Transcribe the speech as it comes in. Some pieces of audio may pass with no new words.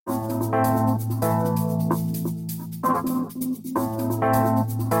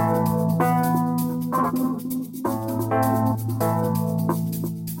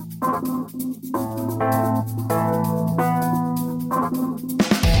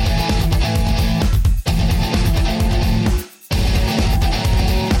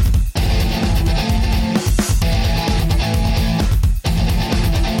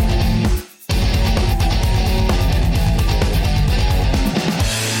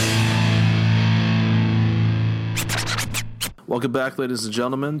Welcome back, ladies and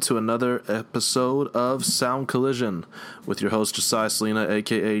gentlemen, to another episode of Sound Collision with your host, Josiah Salina,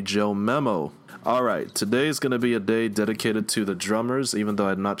 a.k.a. Joe Memo. All right, today's going to be a day dedicated to the drummers, even though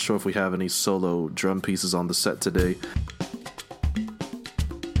I'm not sure if we have any solo drum pieces on the set today.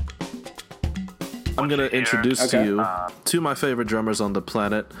 I'm going to introduce to you two of my favorite drummers on the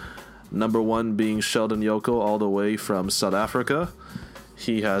planet. Number one being Sheldon Yoko, all the way from South Africa.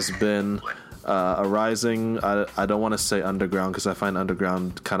 He has been a rising, I don't want to say underground because I find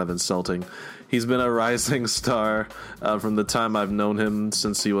underground kind of insulting. He's been a rising star from the time I've known him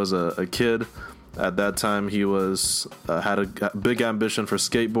since he was a kid. At that time, he was had a big ambition for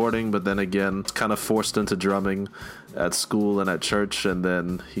skateboarding, but then again, kind of forced into drumming at school and at church, and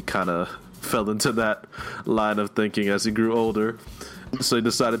then he kind of fell into that line of thinking as he grew older. So he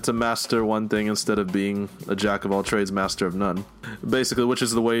decided to master one thing instead of being a jack of all trades, master of none. Basically, which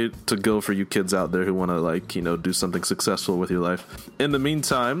is the way to go for you kids out there who want to, do something successful with your life. In the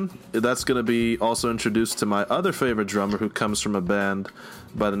meantime, that's going to be also introduced to my other favorite drummer who comes from a band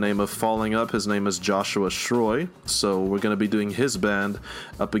by the name of Falling Up. His name is Joshua Schroy. So we're going to be doing his band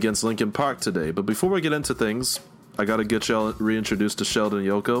up against Linkin Park today. But before we get into things, I gotta get y'all reintroduced to Sheldon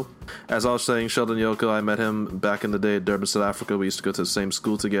Yoko. As I was saying, Sheldon Yoko, I met him back in the day at Durban, South Africa. We used to go to the same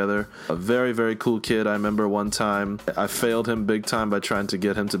school together. A very, very cool kid. I remember one time I failed him big time by trying to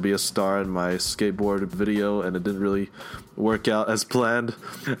get him to be a star in my skateboard video, and it didn't really work out as planned.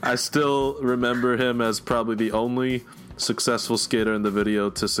 I still remember him as probably the only successful skater in the video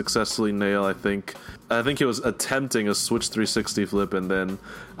to successfully nail, I think he was attempting a switch 360 flip, and then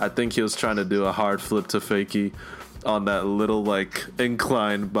I think he was trying to do a hard flip to fakie on that little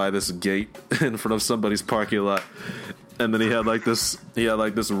incline by this gate in front of somebody's parking lot, and then he had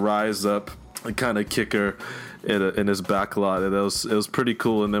this rise up kind of kicker in his back lot, and it was pretty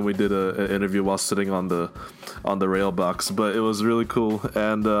cool. And then we did an interview while sitting on the rail box, but it was really cool.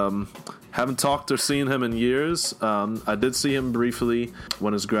 And haven't talked or seen him in years. I did see him briefly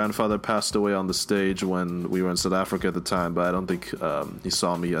when his grandfather passed away on the stage when we were in South Africa at the time, but I don't think he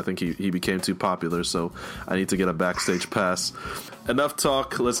saw me. I think he became too popular, so I need to get a backstage pass. Enough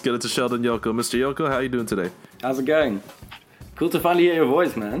talk. Let's get into Sheldon Yoko. Mr. Yoko, how are you doing today? How's it going? Cool to finally hear your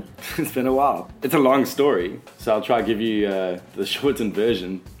voice, man. It's been a while. It's a long story, so I'll try to give you the shortened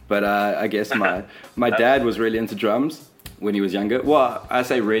version. But I guess my dad was really into drums when he was younger. Well, I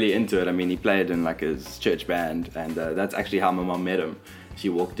say really into it. I mean, he played in his church band, and that's actually how my mom met him. She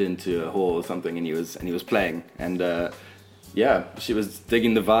walked into a hall or something, and he was playing, and she was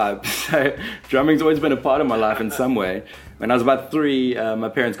digging the vibe. So drumming's always been a part of my life in some way. When I was about 3, my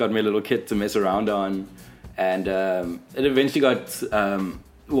parents got me a little kit to mess around on, and it eventually got.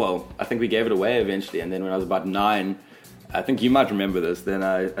 I think we gave it away eventually, and then when I was about 9, I think you might remember this. Then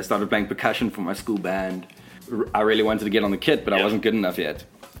I started playing percussion for my school band. I really wanted to get on the kit, but I wasn't good enough yet.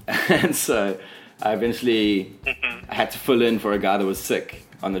 And so I eventually had to fill in for a guy that was sick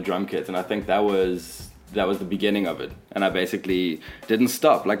on the drum kit. And I think that was the beginning of it. And I basically didn't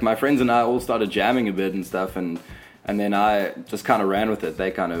stop. My friends and I all started jamming a bit and stuff. And then I just kind of ran with it. They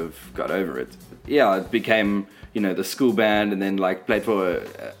kind of got over it. Yeah, it became, the school band, and then played for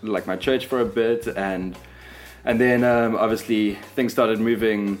my church for a bit. And then obviously things started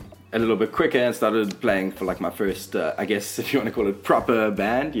moving a little bit quicker and started playing for my first, I guess if you want to call it, proper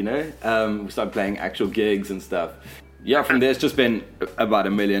band, we started playing actual gigs and stuff. Yeah, from there it's just been about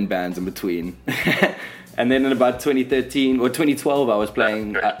 1 million bands in between. And then in about 2013 or 2012 I was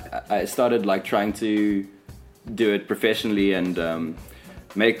playing, I started trying to do it professionally and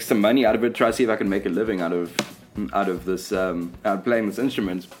make some money out of it, try to see if I can make a living out of this, playing this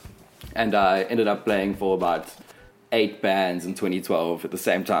instrument. And I ended up playing for about 8 bands in 2012 at the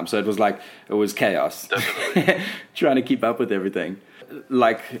same time. So it was chaos. Trying to keep up with everything.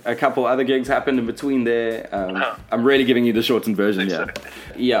 like a couple other gigs happened in between there. I'm really giving you the shortened version, yeah.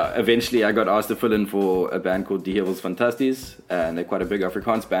 Yeah, eventually I got asked to fill in for a band called Die Heuwels Fantasties, and they're quite a big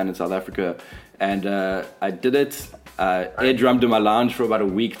Afrikaans band in South Africa. And I did it. Air drummed in my lounge for about a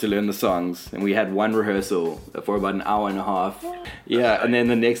week to learn the songs, and we had one rehearsal for about an hour and a half. Yeah, and then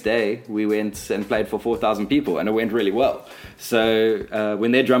the next day we went and played for 4,000 people, and it went really well. So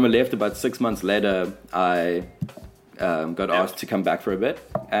when their drummer left about 6 months later, I got asked to come back for a bit,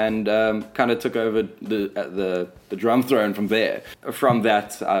 and kind of took over the drum throne from there. From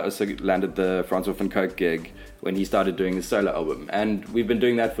that, I also landed the Francois van Coke gig when he started doing his solo album, and we've been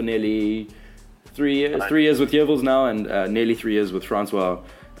doing that for nearly 3 years. 3 years with Heuwels now, and nearly 3 years with Francois.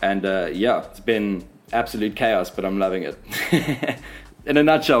 And yeah, it's been absolute chaos, but I'm loving it. In a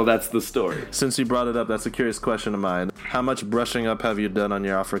nutshell, that's the story. Since you brought it up, that's a curious question of mine. How much brushing up have you done on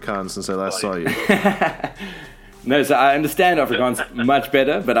your Afrikaans since I last saw you? No, so I understand Afrikaans much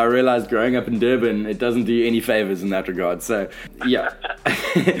better, but I realized growing up in Durban, it doesn't do any favors in that regard. So, yeah.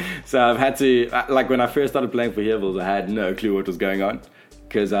 So I've had to, like when I first started playing for Heuwels, I had no clue what was going on,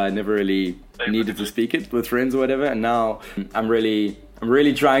 because I never really needed to speak it with friends or whatever. And now I'm really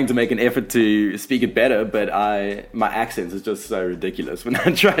trying to make an effort to speak it better, but my accent is just so ridiculous when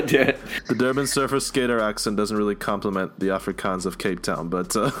I try to do it. The Durban surfer skater accent doesn't really complement the Afrikaans of Cape Town,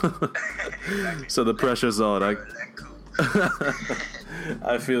 but so the pressure's on.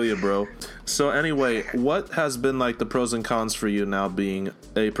 I feel you, bro. So anyway, what has been like the pros and cons for you now being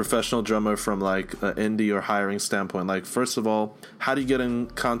a professional drummer from like an indie or hiring standpoint? Like, first of all, how do you get in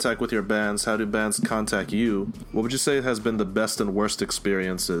contact with your bands? How do bands contact you? What would you say has been the best and worst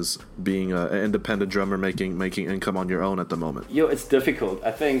experiences being an independent drummer making income on your own at the moment? It's difficult.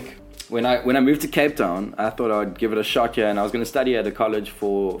 I think when I moved to Cape Town, I thought I'd give it a shot here, and I was going to study at a college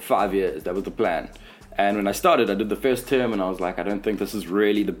for 5 years. That was the plan. And when I started, I did the first term, and I was like, I don't think this is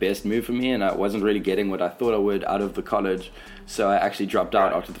really the best move for me, and I wasn't really getting what I thought I would out of the college, so I actually dropped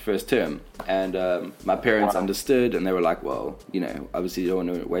out after the first term. And my parents understood, and they were like, well, obviously you don't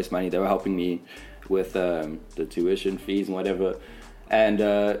want to waste money. They were helping me with the tuition fees and whatever. And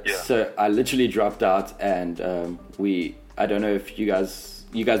so I literally dropped out, and I don't know if you guys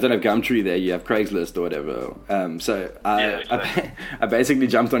don't have Gumtree there, you have Craigslist or whatever. So I basically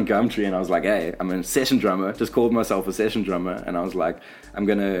jumped on Gumtree, and I was like, hey, I'm a session drummer, just called myself a session drummer, and I was like, I'm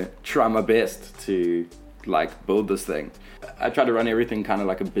going to try my best to like build this thing. I try to run everything kind of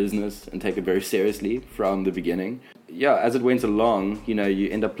like a business and take it very seriously from the beginning. Yeah, as it went along, you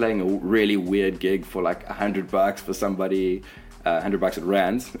end up playing a really weird gig for like $100 for somebody. $100 at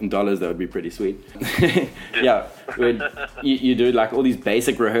rands. In dollars, that would be pretty sweet. Yeah, you do like all these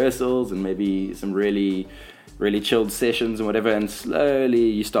basic rehearsals and maybe some really, really chilled sessions and whatever, and slowly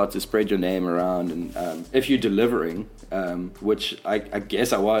you start to spread your name around. And if you're delivering, which I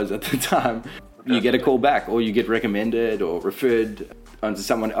guess I was at the time, you get a call back, or you get recommended or referred onto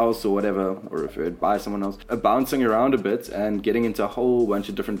someone else or whatever, or referred by someone else. Bouncing around a bit and getting into a whole bunch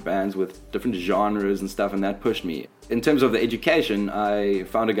of different bands with different genres and stuff, and that pushed me. In terms of the education, I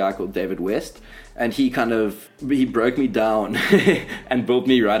found a guy called David West, and he broke me down and built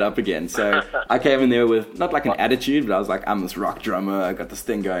me right up again. So I came in there with not like an attitude, but I was like, I'm this rock drummer, I got this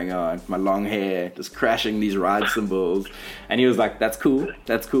thing going on, my long hair, just crashing these ride cymbals. And he was like, that's cool,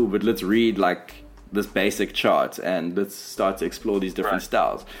 but let's read like this basic chart and let's start to explore these different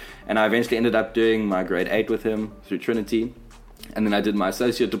styles. And I eventually ended up doing my grade 8 with him through Trinity, and then I did my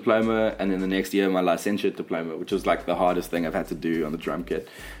associate diploma, and then the next year my licentiate diploma, which was like the hardest thing I've had to do on the drum kit.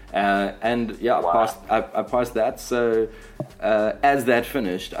 And yeah, I passed that. So as that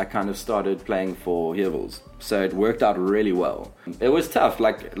finished, I kind of started playing for Heuwels. So it worked out really well. It was tough,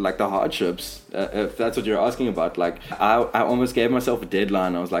 like the hardships, if that's what you're asking about. Like I almost gave myself a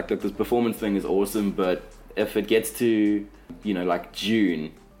deadline. I was like, look, this performance thing is awesome, but if it gets to, like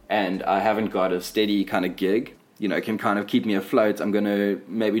June and I haven't got a steady kind of gig, it can kind of keep me afloat, I'm going to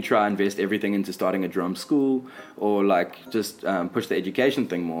maybe try and invest everything into starting a drum school, or like just push the education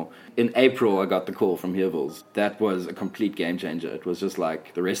thing more. In April, I got the call from Heuwels. That was a complete game changer. It was just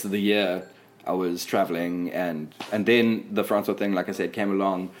like the rest of the year I was traveling, and then the Francois thing, like I said, came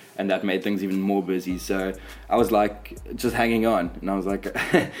along, and that made things even more busy. So I was like just hanging on, and I was like,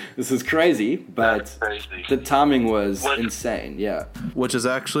 this is crazy, but the timing was insane. Yeah. Which is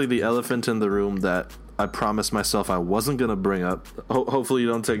actually the elephant in the room that I promised myself I wasn't going to bring up. Hopefully you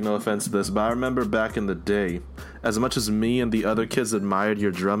don't take no offense to this, but I remember back in the day, as much as me and the other kids admired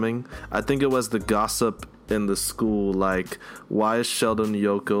your drumming, I think it was the gossip in the school, like, why is Sheldon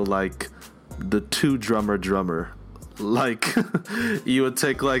Yoko like the two drummer? Like, you would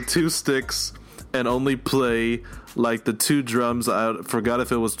take like two sticks and only play like the two drums. I forgot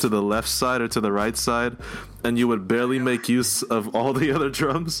if it was to the left side or to the right side, and you would barely make use of all the other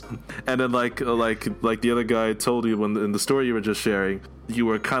drums. And then like the other guy told you when in the story you were just sharing, you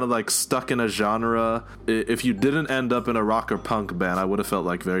were kind of like stuck in a genre. If you didn't end up in a rock or punk band, I would have felt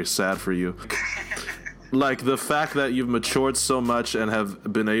like very sad for you. Like the fact that you've matured so much and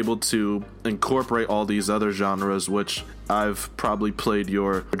have been able to incorporate all these other genres, which I've probably played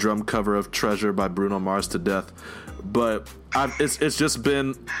your drum cover of Treasure by Bruno Mars to death, but I've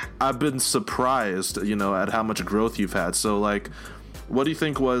been surprised, at how much growth you've had. So like, what do you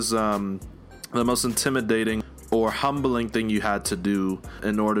think was the most intimidating or humbling thing you had to do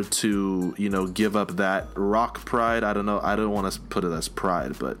in order to, give up that rock pride? I don't know. I don't want to put it as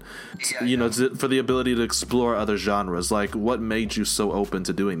pride, but, for the ability to explore other genres. Like, what made you so open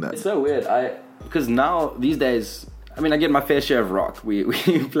to doing that? It's so weird. Because now, these days, I get my fair share of rock. We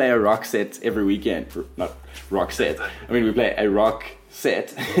play a rock set every weekend. Not rock set. We play a rock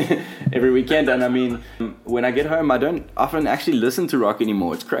set every weekend, and when I get home I don't often actually listen to rock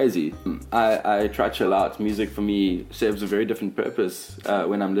anymore. It's crazy. I try to chill out. Music for me serves a very different purpose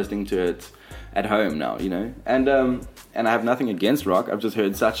when I'm listening to it at home now, and I have nothing against rock. I've just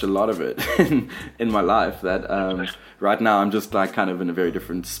heard such a lot of it in my life that right now I'm just like kind of in a very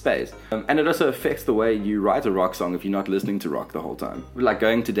different space, and it also affects the way you write a rock song if you're not listening to rock the whole time. Like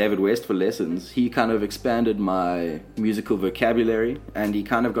going to David West for lessons, he kind of expanded my musical vocabulary, and he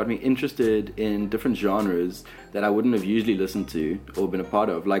kind of got me interested in different genres that I wouldn't have usually listened to or been a part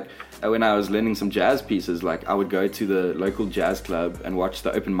of. Like when I was learning some jazz pieces, like I would go to the local jazz club and watch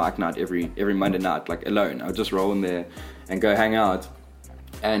the open mic night every Monday night, like alone. I would just roll in there and go hang out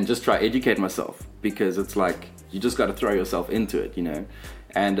and just try educate myself, because it's like you just got to throw yourself into it,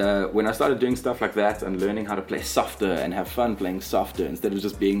 And when I started doing stuff like that and learning how to play softer and have fun playing softer instead of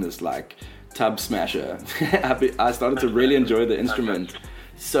just being this like tub smasher, I started to really enjoy the instrument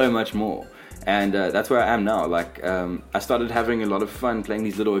so much more. And that's where I am now. Like I started having a lot of fun playing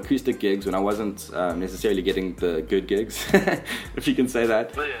these little acoustic gigs when I wasn't necessarily getting the good gigs, if you can say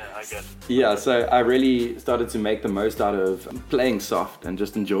that. Yeah, I guess. Yeah, so I really started to make the most out of playing soft and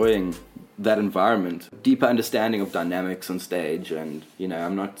just enjoying that environment. Deeper understanding of dynamics on stage, and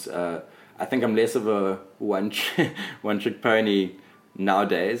I'm not. I think I'm less of a one trick pony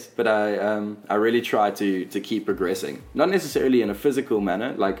nowadays, but I really try to keep progressing. Not necessarily in a physical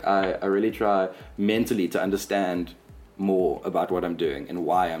manner. Like I really try mentally to understand more about what I'm doing and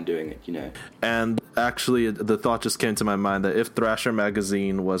why I'm doing it, And actually, the thought just came to my mind that if Thrasher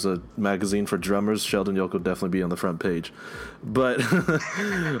magazine was a magazine for drummers, Sheldon Yoko would definitely be on the front page. But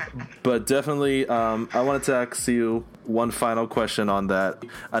but definitely, I wanted to ask you one final question on that.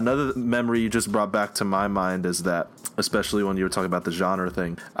 Another memory you just brought back to my mind is that, especially when you were talking about the genre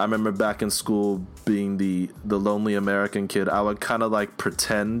thing, I remember back in school being the lonely American kid. I would kind of like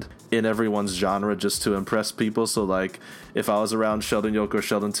pretend in everyone's genre just to impress people. So like if I was around Sheldon Yoko or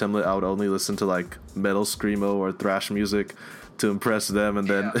Sheldon Timlett, I would only listen to like metal screamo or thrash music to impress them. And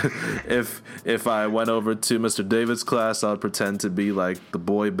then if I went over to Mr. David's class, I would pretend to be like the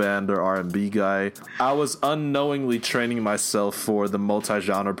boy band or R&B guy. I was unknowingly training myself for the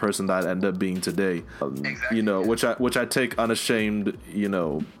multi-genre person that I'd end up being today. Which I take unashamed,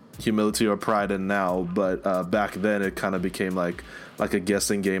 humility or pride in now, but back then it kind of became like a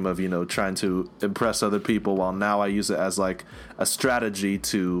guessing game of trying to impress other people, while now I use it as like a strategy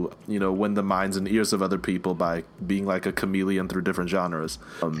to win the minds and ears of other people by being like a chameleon through different genres.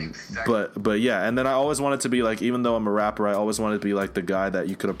 But yeah, and then I always wanted to be like, even though I'm a rapper, I always wanted to be like the guy that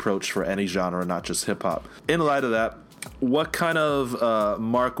you could approach for any genre, not just hip-hop. In light of that, what kind of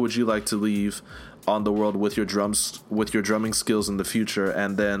mark would you like to leave on the world with your drumming skills in the future?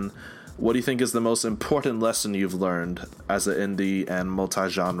 And then what do you think is the most important lesson you've learned as an indie and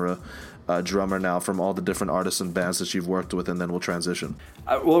multi-genre drummer now from all the different artists and bands that you've worked with? And then we'll transition.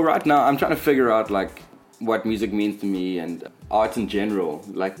 Well, right now I'm trying to figure out like what music means to me and art in general.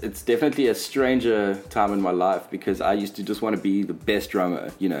 Like it's definitely a stranger time in my life, because I used to just want to be the best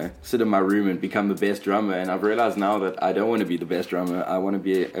drummer, sit in my room and become the best drummer. And I've realized now that I don't want to be the best drummer. I want to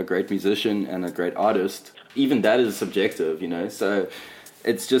be a great musician and a great artist. Even that is subjective, so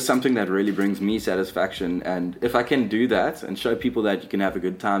it's just something that really brings me satisfaction. And if I can do that and show people that you can have a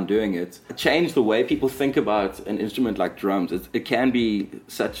good time doing it, change the way people think about an instrument like drums. It can be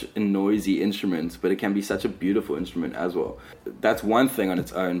such a noisy instrument, but it can be such a beautiful instrument as well. That's one thing on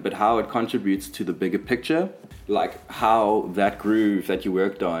its own, but how it contributes to the bigger picture, like how that groove that you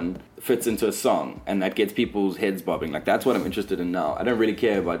worked on fits into a song and that gets people's heads bobbing. Like that's what I'm interested in now. I don't really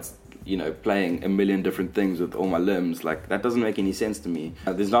care about playing a million different things with all my limbs. Like, that doesn't make any sense to me.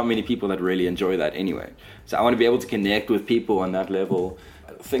 There's not many people that really enjoy that anyway. So I want to be able to connect with people on that level.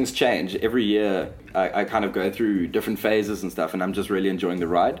 Things change every year. I kind of go through different phases and stuff, and I'm just really enjoying the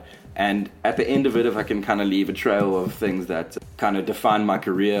ride. And at the end of it, if I can kind of leave a trail of things that kind of define my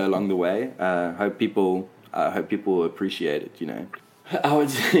career along the way, I hope people appreciate it. I would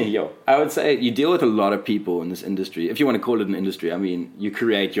say you deal with a lot of people in this industry. If you want to call it an industry, I mean, you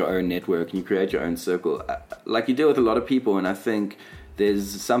create your own network and you create your own circle. Like, you deal with a lot of people, and I think there's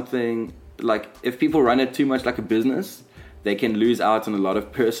something like, if people run it too much like a business, they can lose out on a lot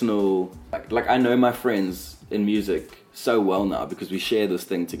of personal, like I know my friends in music so well now because we share this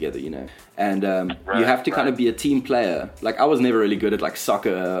thing together, and you have to kind of be a team player. Like, I was never really good at like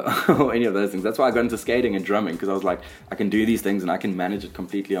soccer or any of those things. That's why I got into skating and drumming, because I was like, I can do these things and I can manage it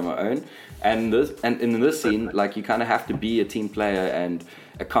completely on my own. And in this scene, like, you kind of have to be a team player and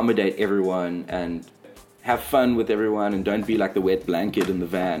accommodate everyone and have fun with everyone, and don't be like the wet blanket in the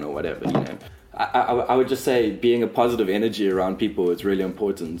van or whatever. I would just say being a positive energy around people is really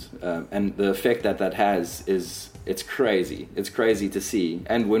important, and the effect that has is, it's crazy. It's crazy to see.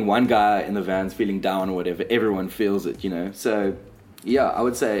 And when one guy in the van's feeling down or whatever, everyone feels it, So, yeah, I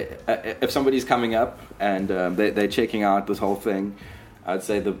would say if somebody's coming up and they're checking out this whole thing, I'd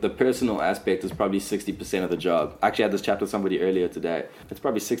say the personal aspect is probably 60% of the job. I actually had this chat with somebody earlier today. It's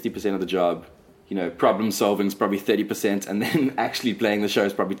probably 60% of the job. Problem solving is probably 30%, and then actually playing the show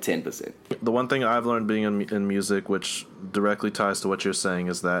is probably 10%. The one thing I've learned being in music, which directly ties to what you're saying,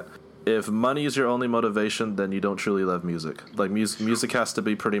 is that if money is your only motivation, then you don't truly love music. Like, music has to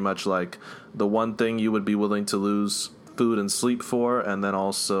be pretty much like the one thing you would be willing to lose food and sleep for, and then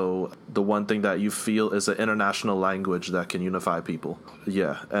also the one thing that you feel is an international language that can unify people.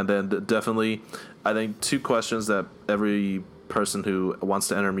 Yeah, and then definitely, I think 2 questions that every person who wants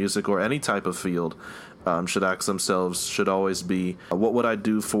to enter music or any type of field should ask themselves should always be, what would I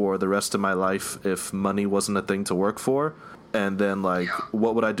do for the rest of my life if money wasn't a thing to work for? And then, like,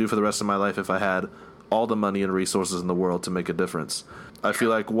 what would I do for the rest of my life if I had all the money and resources in the world to make a difference? I feel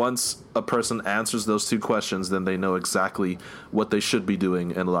like once a person answers those 2 questions, then they know exactly what they should be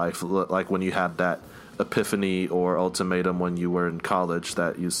doing in life. Like when you had that epiphany or ultimatum when you were in college,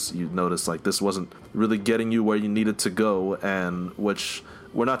 that you noticed like this wasn't really getting you where you needed to go, and which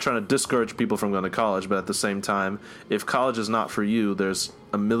we're not trying to discourage people from going to college, but at the same time, if college is not for you, there's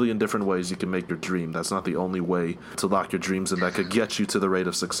a million different ways you can make your dream. That's not the only way to lock your dreams in that could get you to the rate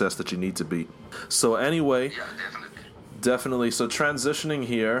of success that you need to be. So anyway, definitely. So transitioning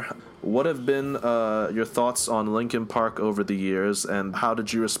here, what have been your thoughts on Linkin Park over the years, and how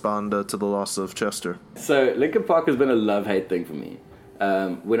did you respond to the loss of Chester? So Linkin Park has been a love-hate thing for me.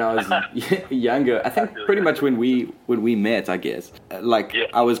 When I was younger, I think pretty much when we met, I guess,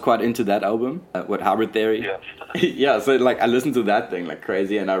 I was quite into that album, Hybrid Theory. Yeah. Yeah, so like I listened to that thing like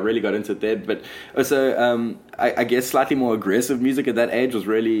crazy, and I really got into that. But also, I guess slightly more aggressive music at that age was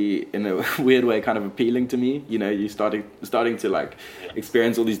really, in a weird way, kind of appealing to me. You starting to like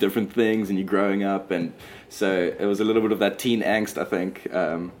experience all these different things, and you're growing up, and so it was a little bit of that teen angst, I think,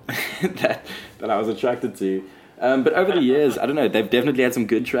 that I was attracted to. But over the years, I don't know, they've definitely had some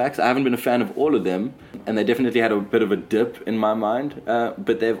good tracks. I haven't been a fan of all of them, and they definitely had a bit of a dip in my mind.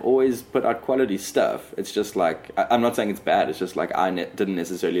 But they've always put out quality stuff. It's just like, I'm not saying it's bad, it's just like I didn't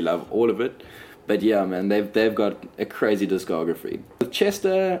necessarily love all of it. But yeah, man, they've got a crazy discography. With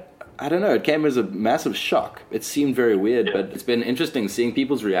Chester, I don't know, it came as a massive shock. It seemed very weird, but it's been interesting seeing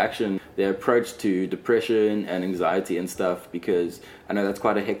people's reaction, their approach to depression and anxiety and stuff, because I know that's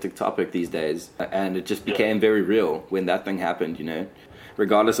quite a hectic topic these days, and it just became very real when that thing happened,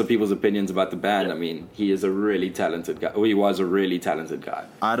 Regardless of people's opinions about the band, I mean, he is a really talented guy. Or he was a really talented guy.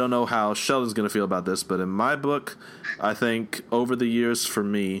 I don't know how Sheldon's going to feel about this, but in my book, I think over the years for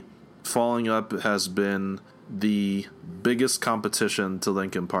me, Falling Up has been the biggest competition to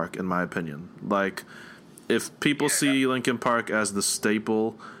Linkin Park, in my opinion. Like, if people see Linkin Park as the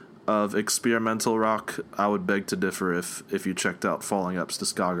staple of experimental rock, I would beg to differ if you checked out Falling Up's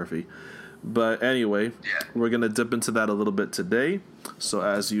discography. But anyway, we're going to dip into that a little bit today. So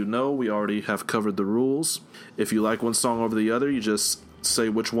as you know, we already have covered the rules. If you like one song over the other, you just say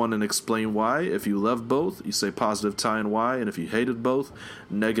which one and explain why. If you love both, you say positive tie and why. And if you hated both,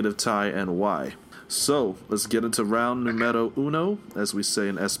 negative tie and why. So, let's get into round numero uno, as we say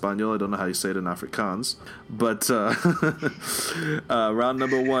in Espanol. I don't know how you say it in Afrikaans. But round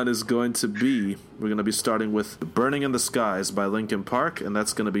number 1 is going to be, we're going to be starting with Burning in the Skies by Linkin Park, and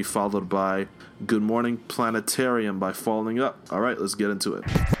that's going to be followed by Good Morning Planetarium by Falling Up. All right, let's get into it.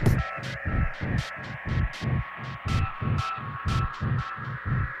 I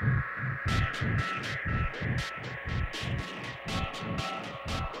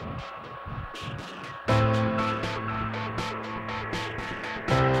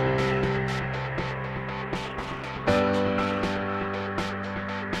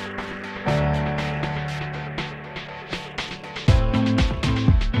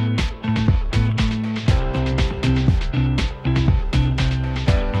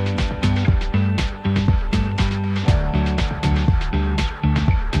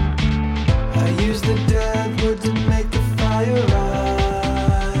use the dead wood to make the fire rise.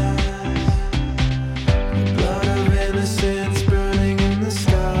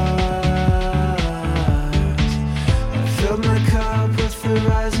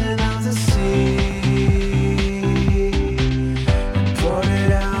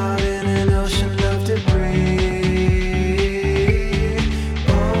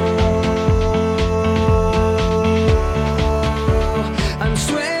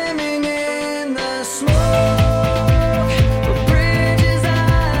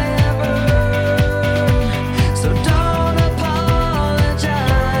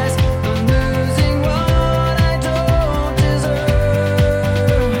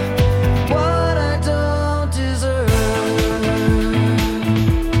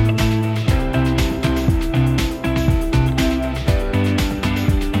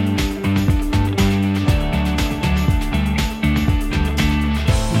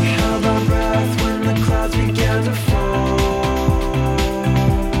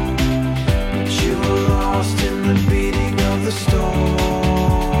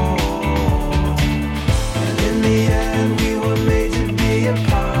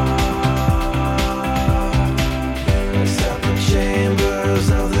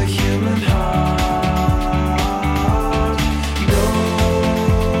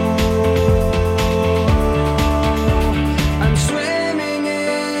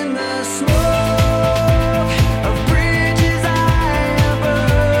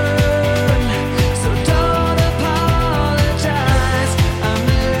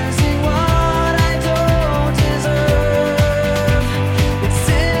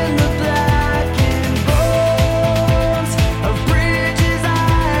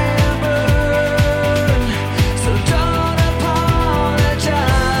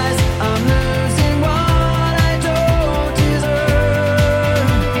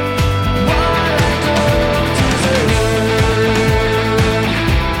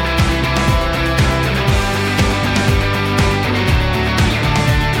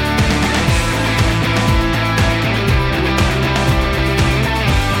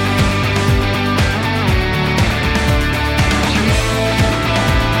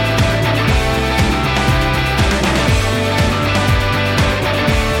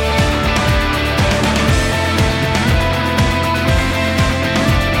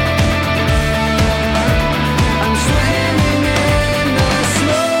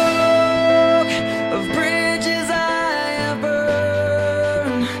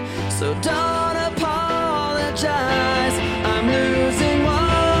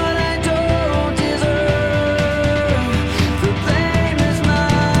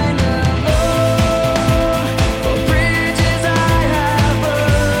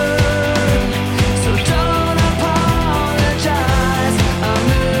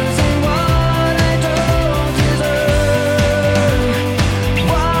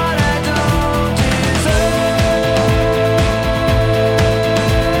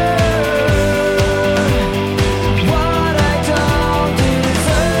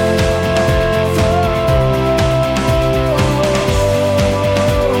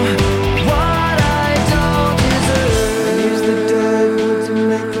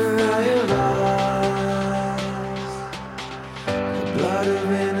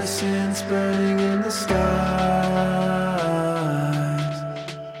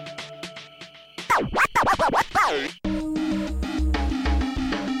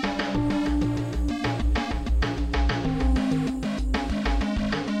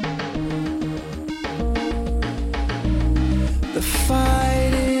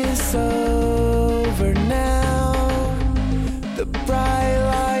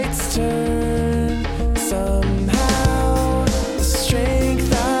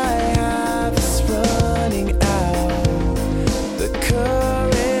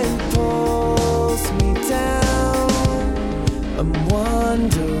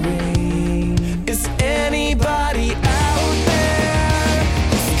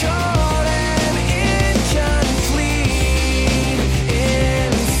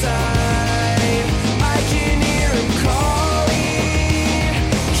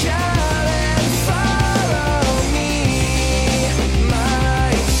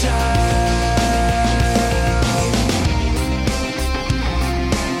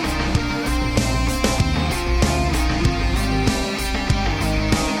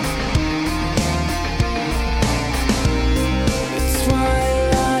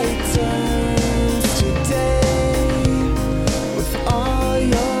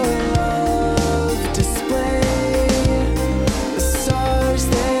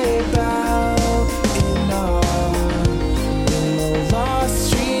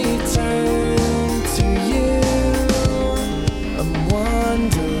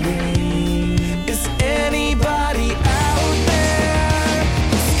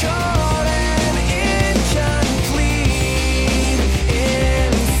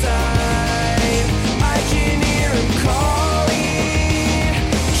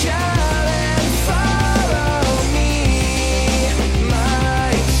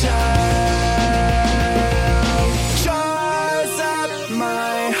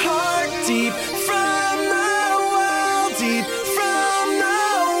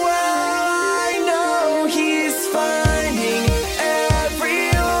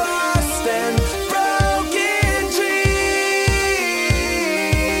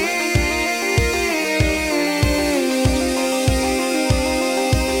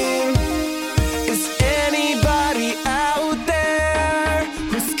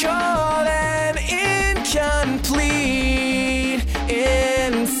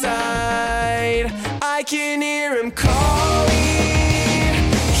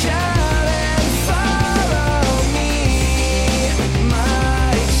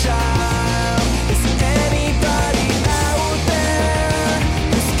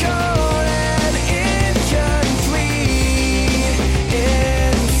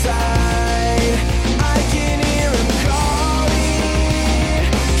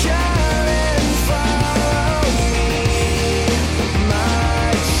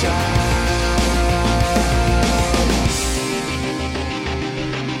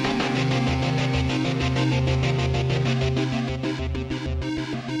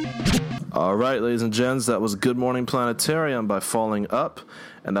 All right, ladies and gents, that was Good Morning Planetarium by Falling Up,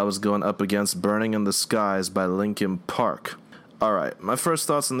 and that was going up against Burning in the Skies by Linkin Park. All right, my first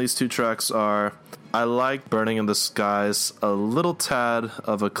thoughts on these two tracks are, I like Burning in the Skies, a little tad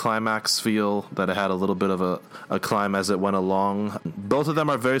of a climax feel, that it had a little bit of a climb as it went along. Both of them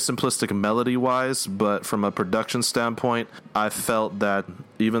are very simplistic melody-wise, but from a production standpoint, I felt that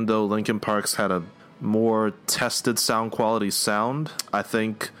even though Linkin Park's had a more tested sound quality sound, I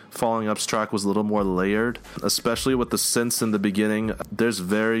think Falling Up's track was a little more layered, especially with the synths in the beginning. There's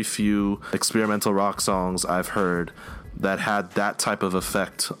very few experimental rock songs I've heard that had that type of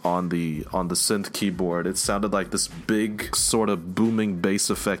effect on the synth keyboard. It sounded like this big sort of booming bass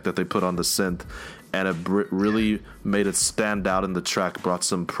effect that they put on the synth, and it really made it stand out in the track, brought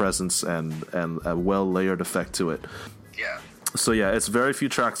some presence and a well-layered effect to it. Yeah. So yeah, it's very few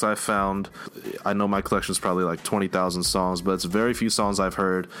tracks I've found. I know my collection is probably like 20,000 songs, but it's very few songs I've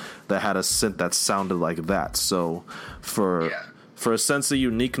heard that had a synth that sounded like that. So for a sense of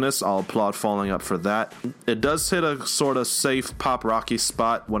uniqueness, I'll applaud Falling Up for that. It does hit a sort of safe pop rocky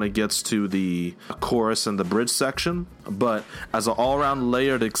spot when it gets to the chorus and the bridge section, but as an all-around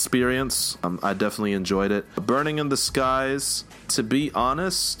layered experience, I definitely enjoyed it. Burning in the Skies, to be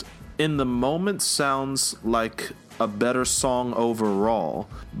honest, in the moment sounds like a better song overall,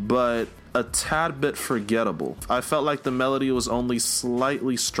 but a tad bit forgettable. I felt like the melody was only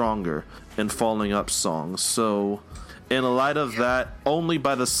slightly stronger in Falling Up songs, so in light of that, only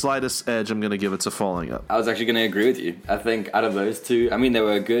by the slightest edge, I'm going to give it to Falling Up. I was actually going to agree with you. I think out of those two, I mean, they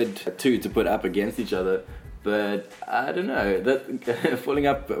were a good two to put up against each other, but I don't know. That Falling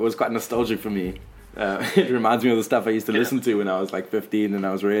Up was quite nostalgic for me. It reminds me of the stuff I used to listen to when I was like 15 and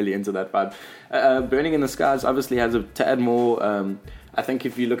I was really into that vibe. Burning in the Skies obviously has a tad more, I think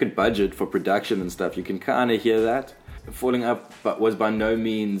if you look at budget for production and stuff, you can kind of hear that. Falling Up but was by no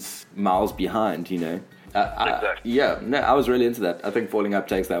means miles behind, you know. Exactly. I was really into that. I think Falling Up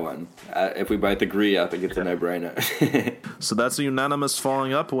takes that one. If we both agree, I think it's a no-brainer. So that's a unanimous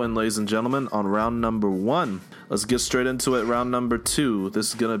Falling Up win, ladies and gentlemen, on round number 1. Let's get straight into it. Round number 2. This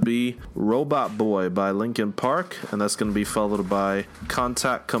is going to be Robot Boy by Linkin Park, and that's going to be followed by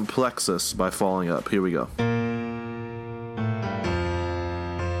Contact Complexus by Falling Up. Here we go.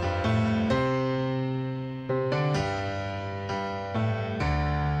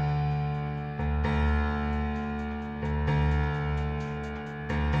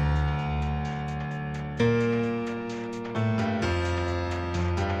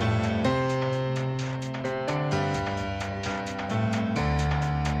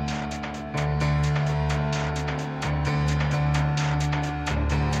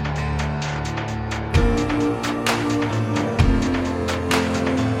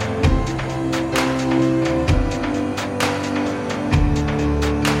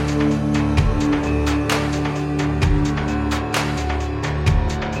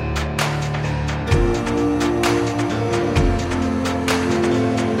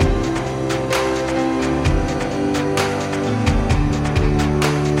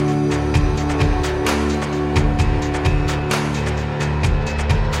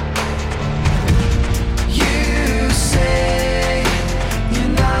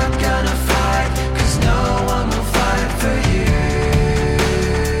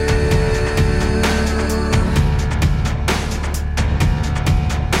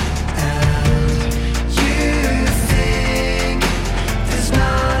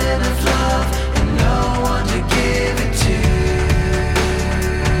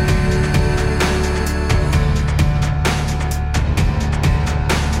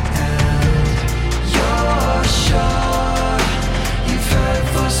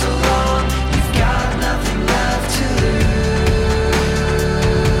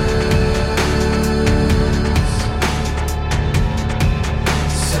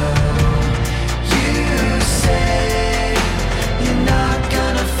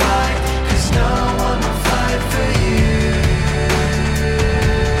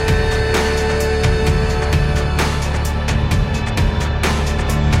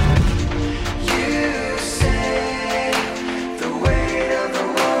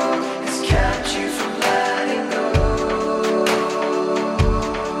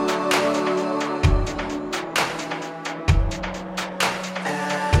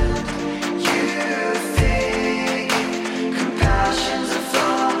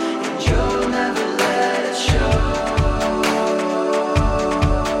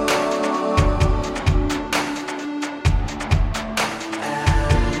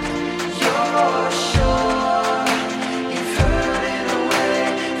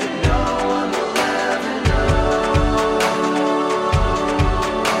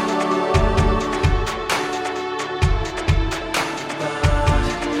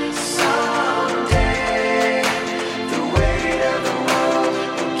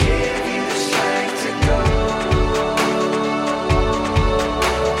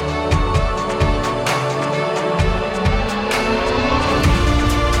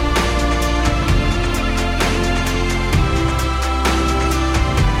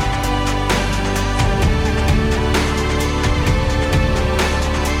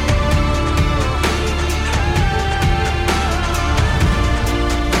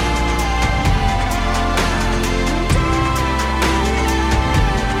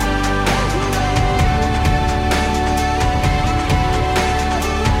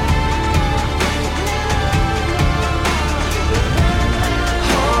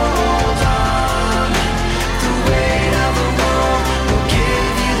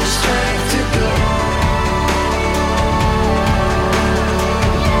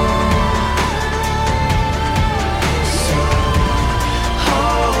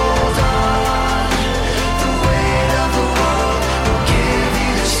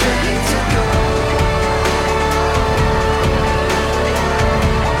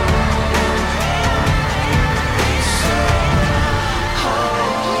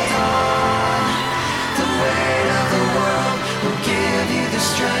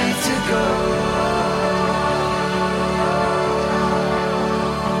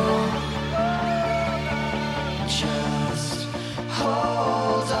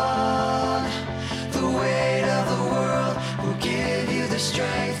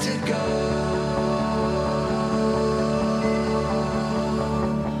 strength to go.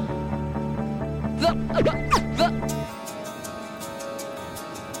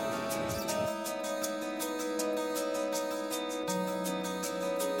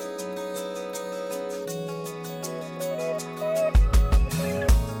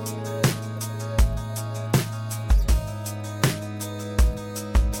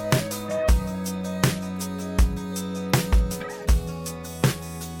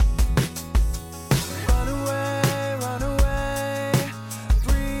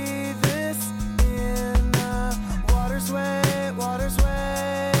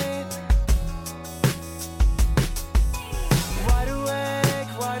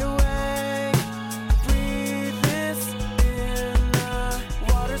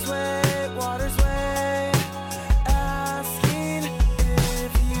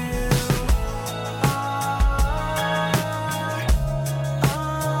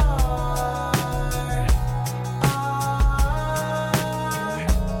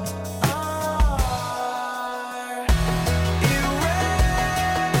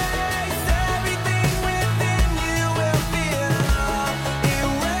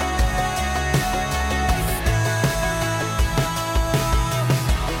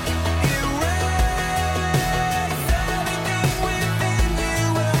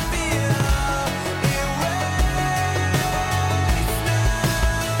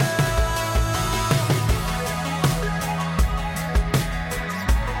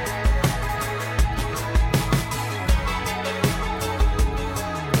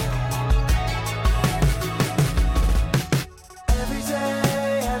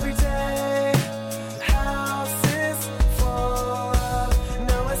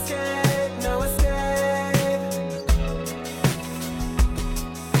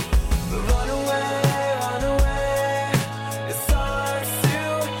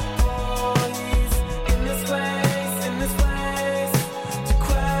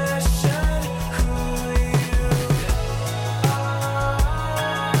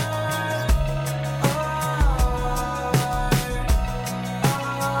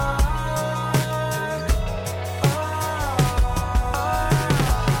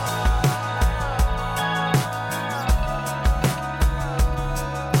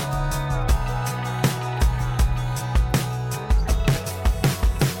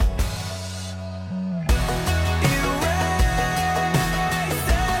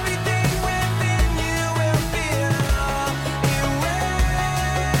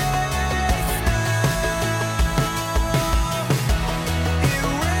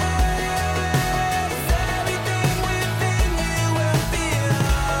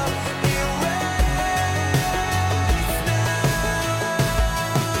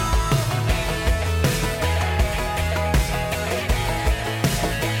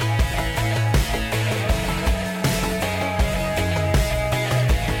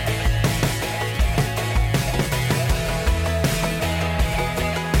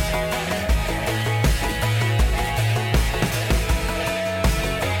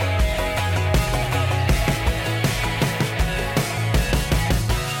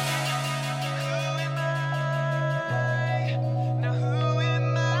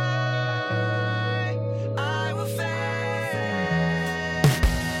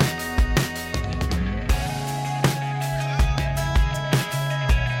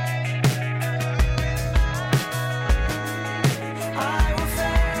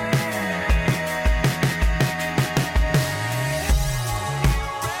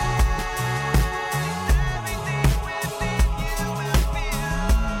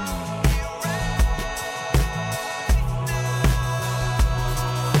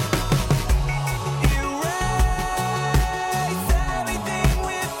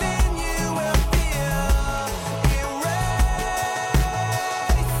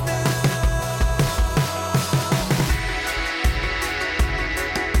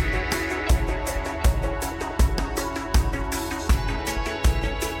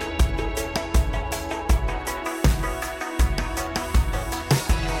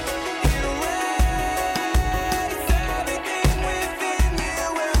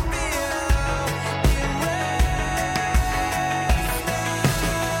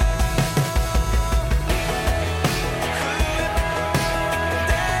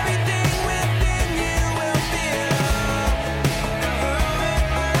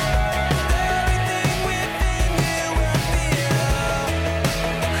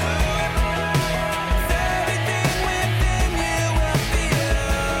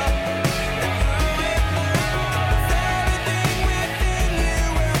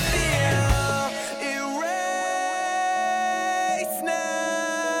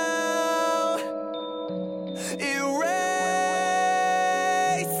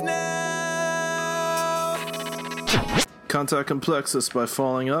 Contact Complexus by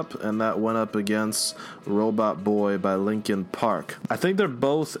Falling Up, and that went up against Robot Boy by Linkin Park. I think they're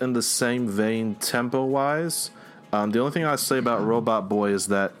both in the same vein tempo-wise. The only thing I'd say about Robot Boy is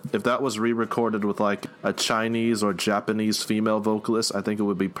that if that was re-recorded with like a Chinese or Japanese female vocalist, I think it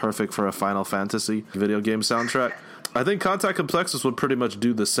would be perfect for a Final Fantasy video game soundtrack. I think Contact Complexus would pretty much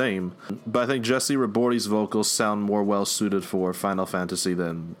do the same, but I think Jesse Ribordi's vocals sound more well-suited for Final Fantasy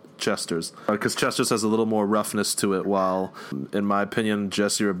than Chester's. Because Chester's has a little more roughness to it, while, in my opinion,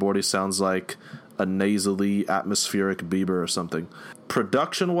 Jesse Ribordi sounds like a nasally, atmospheric Bieber or something.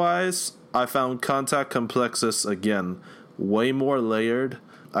 Production-wise, I found Contact Complexus, again, way more layered.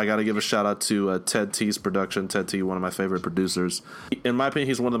 I gotta give a shout out to Ted T's production. Ted T, one of my favorite producers. In my opinion,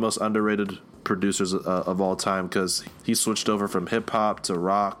 he's one of the most underrated producers of all time, because he switched over from hip-hop to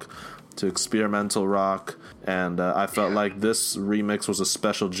rock to experimental rock, and I felt like this remix was a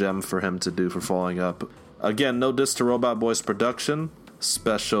special gem for him to do for Falling Up. Again, no diss to Robot Boy's production.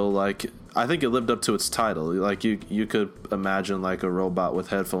 Special, like, I think it lived up to its title. Like, you could imagine like a robot with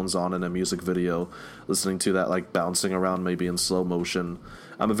headphones on in a music video, listening to that, like, bouncing around maybe in slow motion.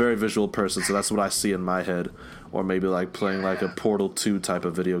 I'm a very visual person, so that's what I see in my head. Or maybe like playing like a Portal 2 type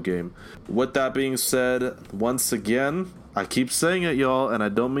of video game. With that being said, once again, I keep saying it, y'all, and I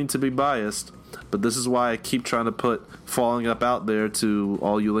don't mean to be biased, but this is why I keep trying to put Falling Up out there to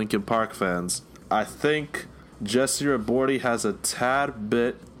all you Linkin Park fans. I think Jesse Ribordi has a tad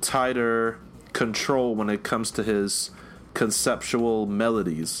bit tighter control when it comes to his conceptual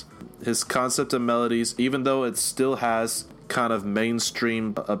melodies. His concept of melodies, even though it still has kind of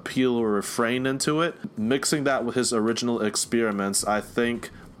mainstream appeal or refrain into it, mixing that with his original experiments, I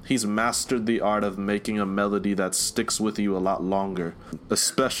think he's mastered the art of making a melody that sticks with you a lot longer.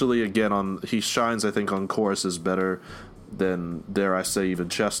 Especially, again, he shines, I think, on choruses better than, dare I say, even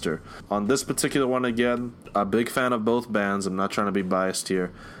Chester. On this particular one, again, a big fan of both bands. I'm not trying to be biased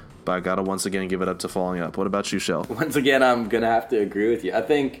here, but I gotta once again give it up to Falling Up. What about you, Shell? Once again, I'm gonna have to agree with you. I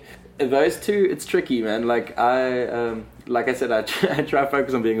think those two, it's tricky, man. Like I said, I try to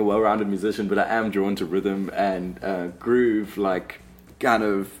focus on being a well-rounded musician, but I am drawn to rhythm and groove, like, kind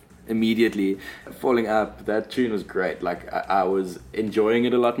of immediately. Falling Up, that tune was great. Like, I was enjoying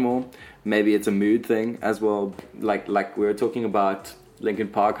it a lot more. Maybe it's a mood thing as well. Like we were talking about Linkin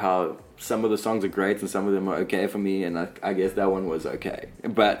Park, how some of the songs are great and some of them are okay for me, and I guess that one was okay.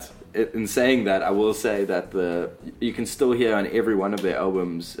 But in saying that, I will say that you can still hear on every one of their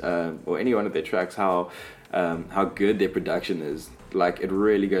albums or any one of their tracks how good their production is. Like, it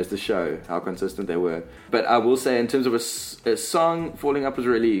really goes to show how consistent they were. But I will say, in terms of a song, Falling Up was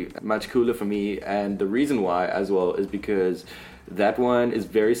really much cooler for me, and the reason why as well is because that one is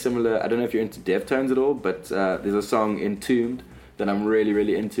very similar. I don't know if you're into Deftones at all, but there's a song, Entombed, that I'm really,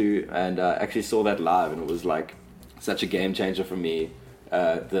 really into, and I actually saw that live, and it was like such a game changer for me.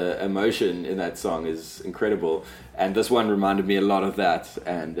 The emotion in that song is incredible, and this one reminded me a lot of that,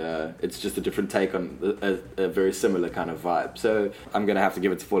 and it's just a different take on a very similar kind of vibe. So I'm going to have to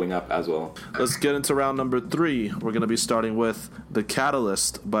give it to Falling Up as well. Let's get into round number 3. We're going to be starting with The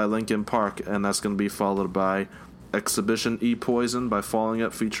Catalyst by Linkin Park, and that's going to be followed by Exhibition E Poison by Falling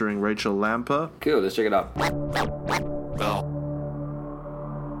Up featuring Rachel Lampa. Cool, let's check it out.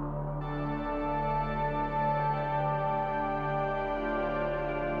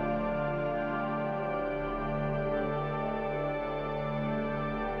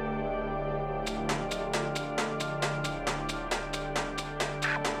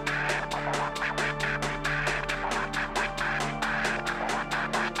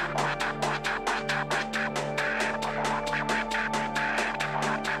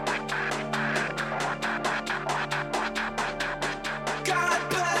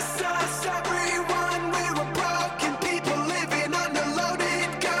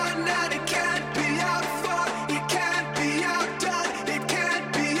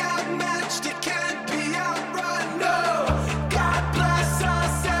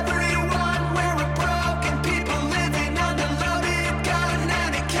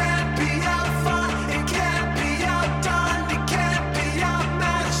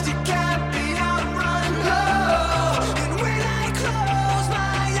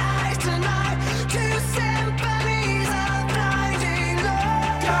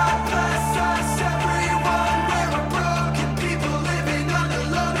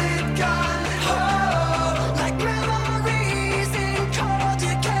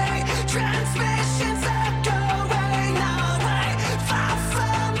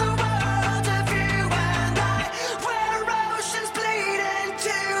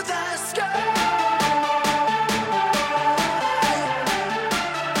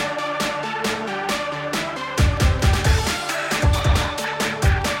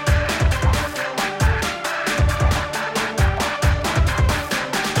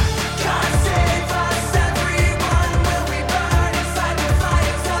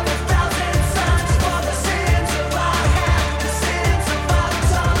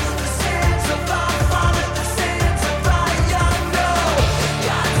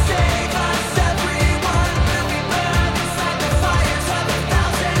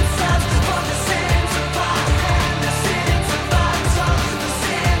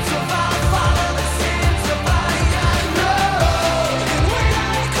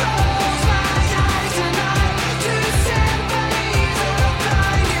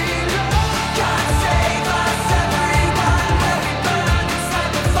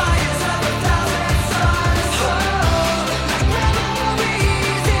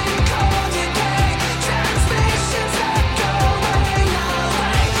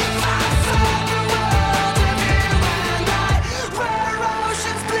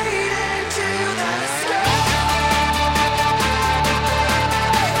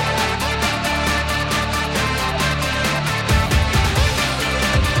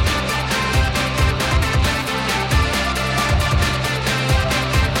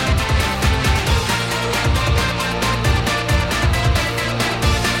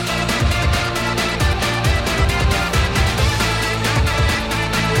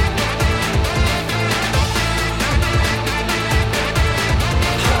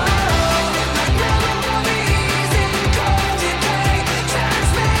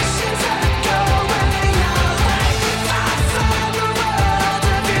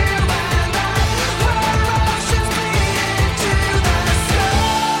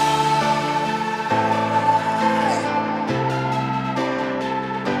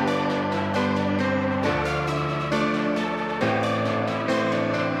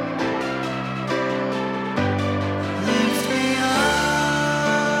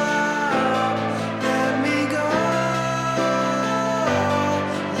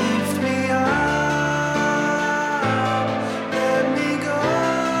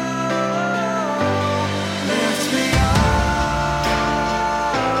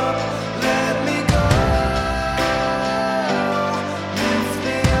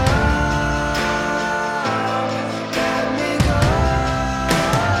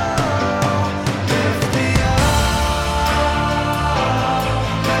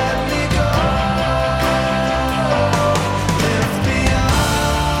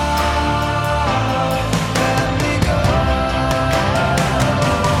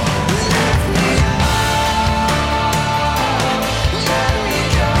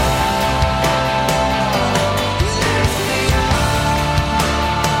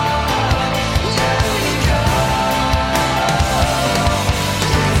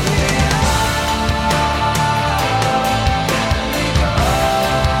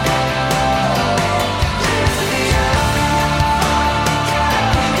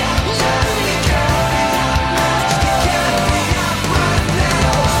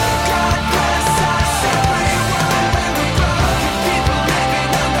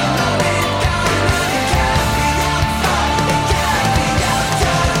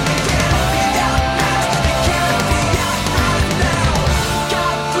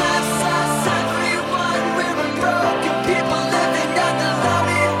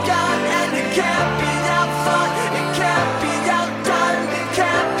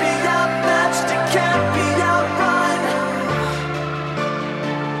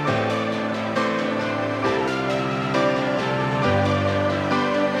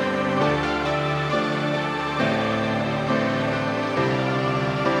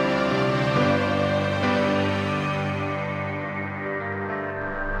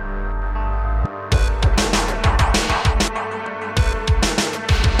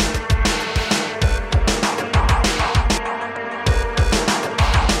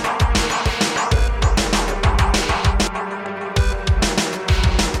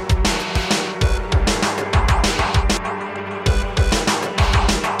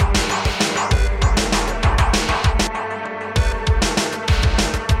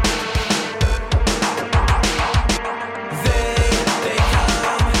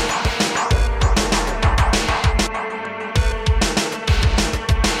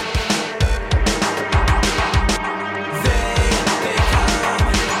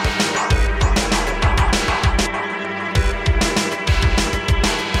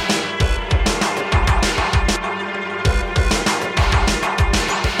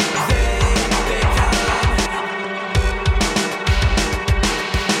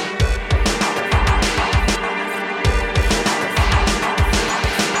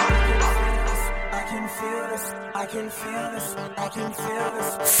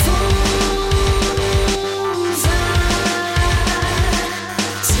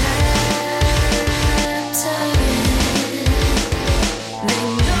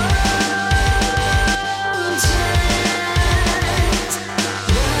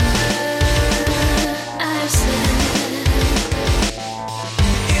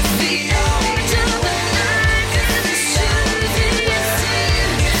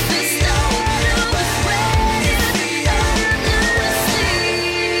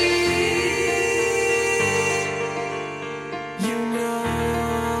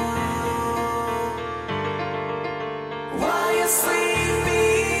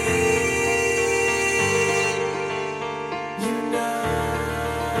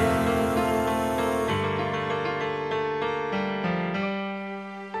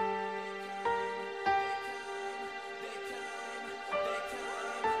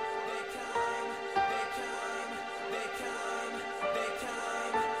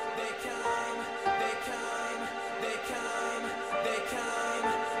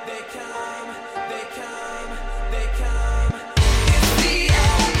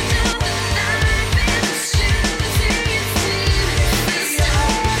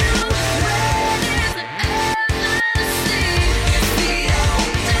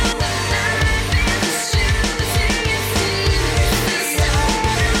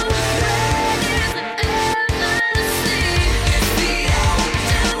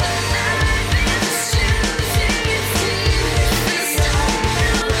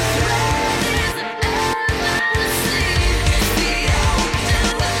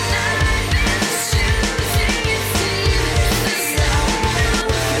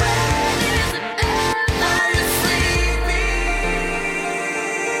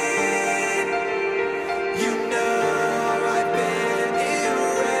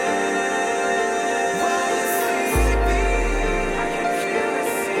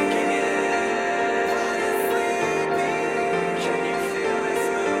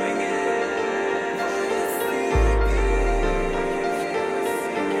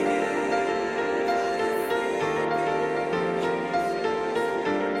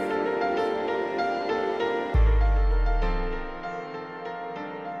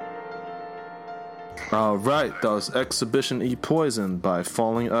 All right, that was Exhibition E Poison by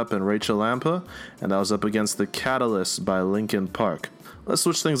Falling Up and Rachel Lampa, and that was up against The Catalyst by Linkin Park. Let's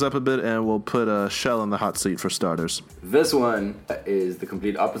switch things up a bit, and we'll put Shell in the hot seat for starters. This one is the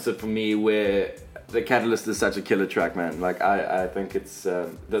complete opposite for me, where The Catalyst is such a killer track, man. Like, I think it's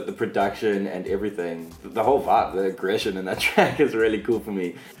the production and everything, the whole vibe, the aggression in that track is really cool for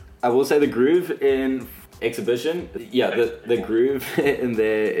me. I will say the groove in Exhibition, the groove in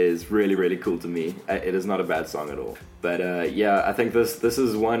there is really, really cool to me. It is not a bad song at all. But I think this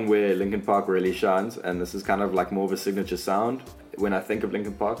is one where Linkin Park really shines, and this is kind of like more of a signature sound. When I think of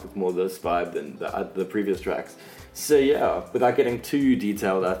Linkin Park, it's more this vibe than the previous tracks. So yeah, without getting too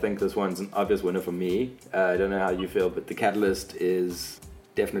detailed, I think this one's an obvious winner for me. I don't know how you feel, but The Catalyst is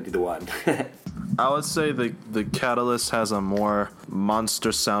definitely the one. I would say the Catalyst has a more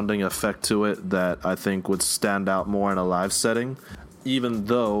monster-sounding effect to it that I think would stand out more in a live setting, even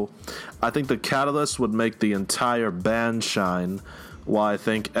though I think the Catalyst would make the entire band shine, while I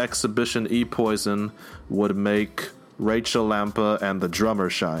think Exhibition E Poison would make Rachel Lampa and the drummer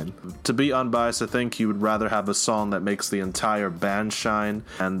shine. To be unbiased, I think you would rather have a song that makes the entire band shine.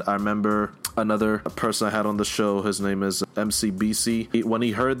 And I remember another person I had on the show, his name is MCBC. When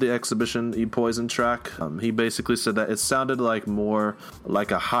he heard the Exhibition E Poison track, he basically said that it sounded like more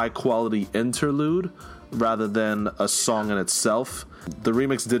like a high quality interlude rather than a song in itself. The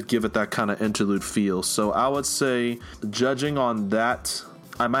remix did give it that kind of interlude feel. So I would say, judging on that,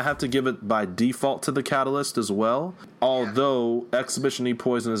 I might have to give it by default to The Catalyst as well. Although Exhibition E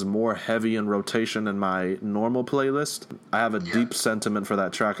Poison is more heavy in rotation in my normal playlist, I have a deep sentiment for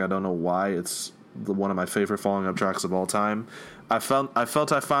that track. I don't know why. It's one of my favorite Falling Up tracks of all time. I felt I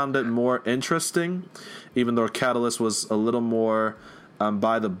found it more interesting, even though Catalyst was a little more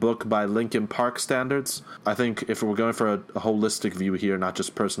by the book by Linkin Park standards. I think if we're going for a holistic view here, not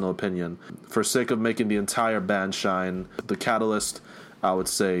just personal opinion, for sake of making the entire band shine, The Catalyst, I would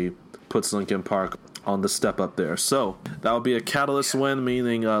say, puts Linkin Park on the step up there. So that would be a Catalyst win,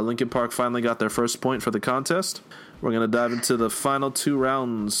 meaning Linkin Park finally got their first point for the contest. We're going to dive into the final two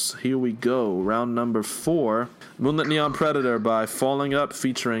rounds. Here we go. Round number 4, Moonlit Neon Predator by Falling Up,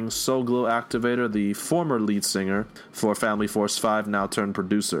 featuring Soul Glow Activator, the former lead singer for Family Force 5, now turned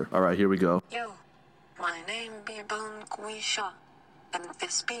producer. All right, here we go. Yo, my name be Bone Quisha, and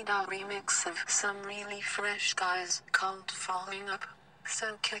this be the remix of some really fresh guys called Falling Up.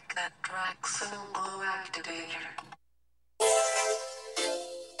 So kick that track, Soul Glow Activator.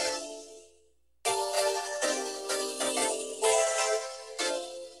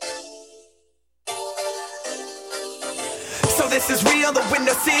 So this is real, the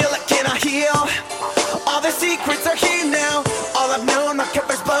window seal, can I heal? All the secrets are here now. All I've known, my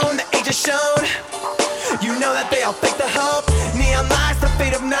cover's blown, the age is shown. You know that they all fake the hope. Neon lies, the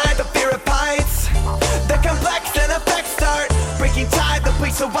fate of night, the fear of heights. The complex and effects start breaking tide, the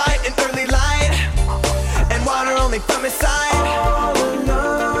bleach so white in early light, and water only from his side. All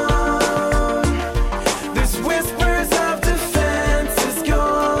alone, there's whispers of defense is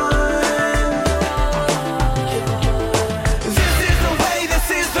gone. This is the way, this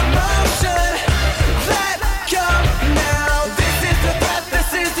is the motion. Let go now. This is the breath,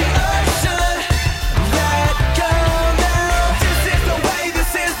 this is the ocean. Let go now. This is the way,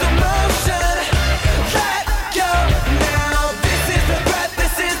 this is the motion. Let go now. This is the breath,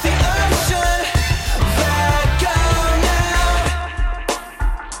 this is the ocean. Let go now.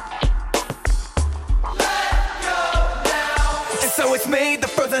 Let go now. And so it's made, the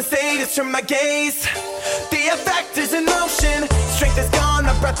frozen state is from my gaze. The effect is in motion. Strength is gone,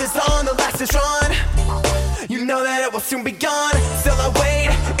 my breath is on, the last is drawn. You know that it will soon be gone. Still I wait,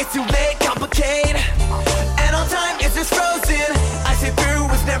 it's too late, complicate. And all time is just frozen. I see through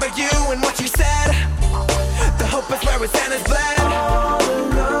was never you and what you said. The hope is where his hand is bled. All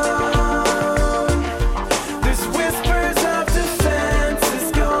alone, there's whispers of defense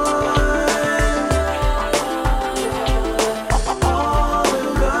is gone. All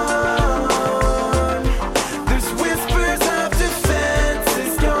alone, there's whispers of defense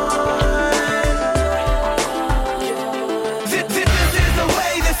is gone. This is the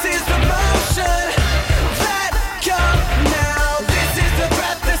way, this is the motion. Let go now. This is the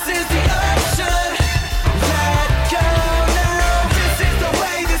breath, this is the ocean. Let go now. This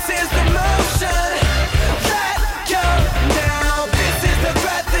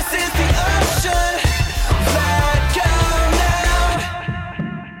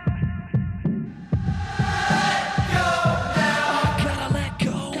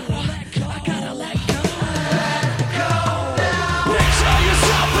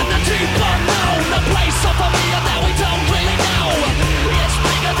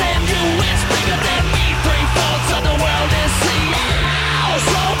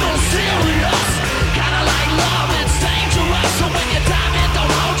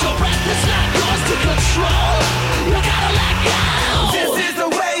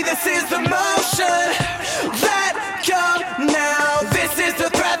this is the motion. Let go now. This is the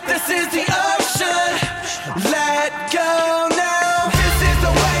breath, this is the ocean. Let go now. This is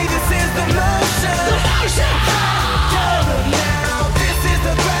the way, this is the motion. Let go now. This is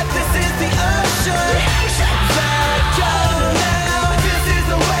the breath, this is the ocean. Let go now. This is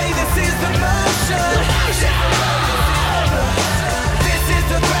the way, this is the motion. This is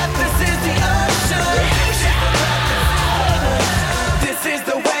the breath, this is the ocean. This is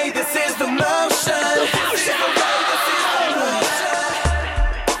the way, this is the motion.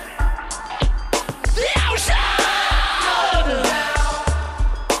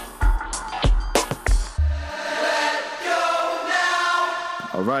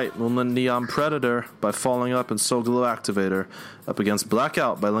 Alright, Moonland Neon Predator by Falling Up and Soul Glow Activator up against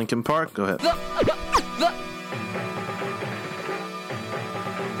Blackout by Linkin Park. Go ahead.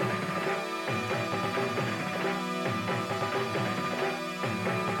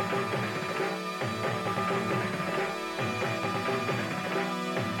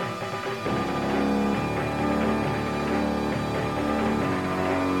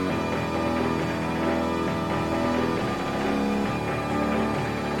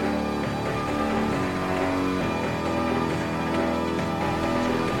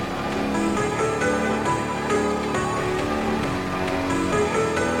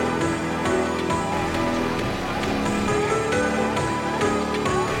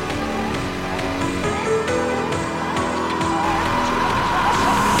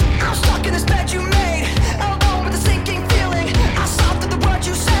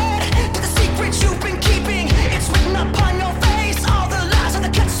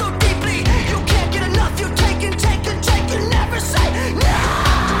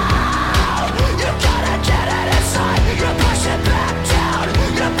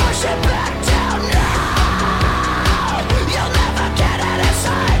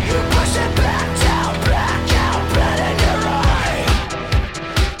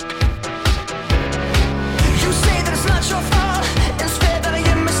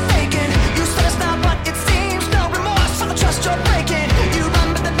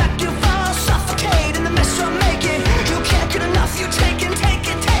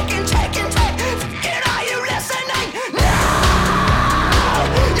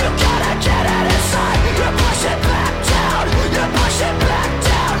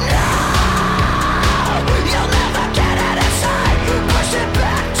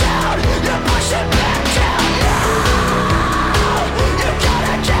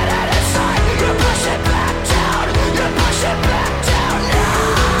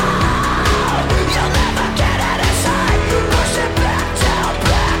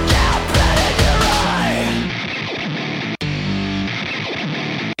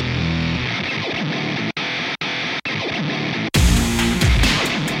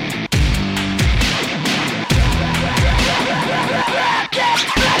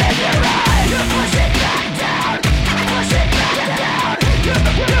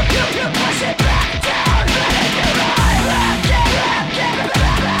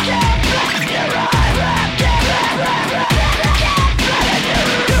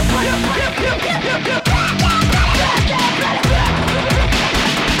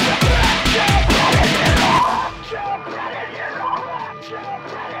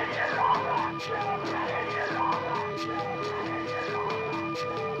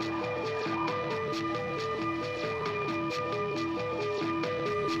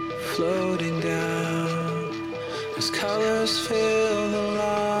 Floating down as colors fill the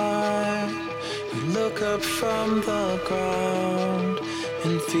light. We look up from the ground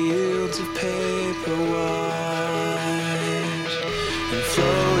in fields of paper white. And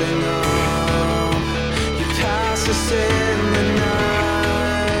floating up, you pass us in the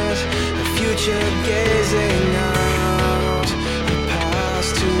night. A future gazing out, a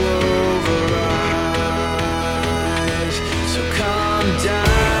past to override. So calm down.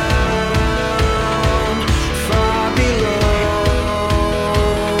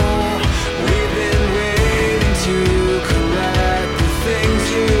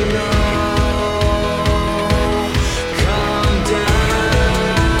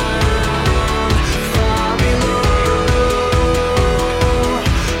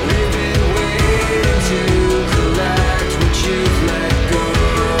 To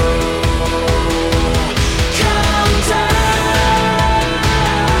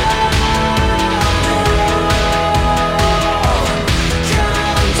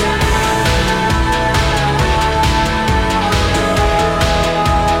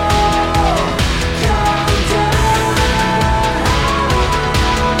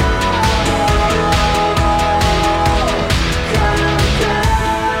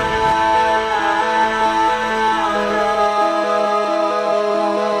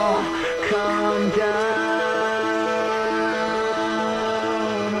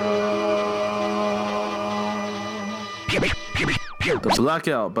The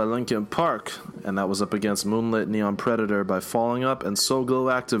Blackout by Linkin Park, and that was up against Moonlit Neon Predator by Falling Up and Soul Glow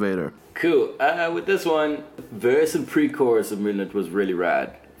Activator. Cool. With this one, verse and pre-chorus of Moonlit was really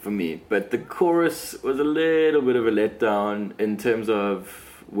rad for me, but the chorus was a little bit of a letdown in terms of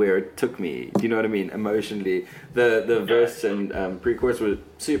where it took me. Do you know what I mean? Emotionally. The verse and pre-chorus were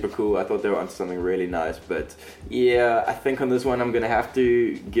super cool. I thought they were onto something really nice, but yeah, I think on this one I'm gonna have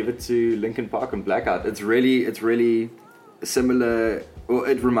to give it to Linkin Park and Blackout. It's really similar. Well,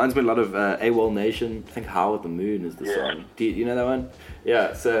 it reminds me a lot of AWOL Nation. I think How at the Moon is the song. Do you know that one?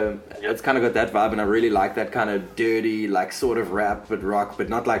 Yeah, so it's kind of got that vibe, and I really like that kind of dirty, like sort of rap but rock, but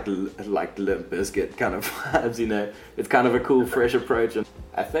not like Limp Bizkit kind of vibes, you know. It's kind of a cool, fresh approach, and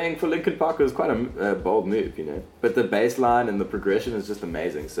I think for Linkin Park it was quite a bold move, you know. But the bass line and the progression is just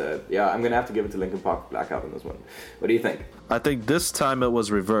amazing. So yeah, I'm gonna have to give it to Linkin Park Blackout on this one. What do you think? I think this time it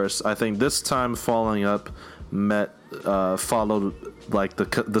was reversed. I think this time Falling Up followed like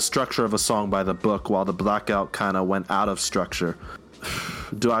the structure of a song by the book, while the Blackout kind of went out of structure.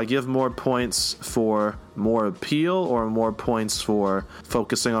 Do I give more points for more appeal or more points for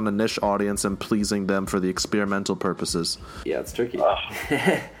focusing on a niche audience and pleasing them for the experimental purposes? Yeah, it's tricky.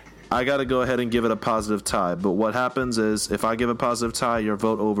 I gotta go ahead and give it a positive tie, but what happens is if I give a positive tie, your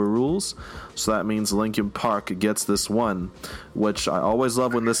vote overrules, so that means Linkin Park gets this one, which I always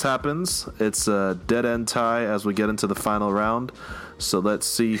love when this happens. It's a dead-end tie as we get into the final round, so let's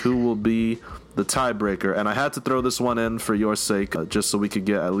see who will be the tiebreaker. And I had to throw this one in for your sake, just so we could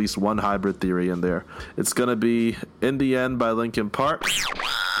get at least one hybrid theory in there. It's gonna be In the End by Linkin Park.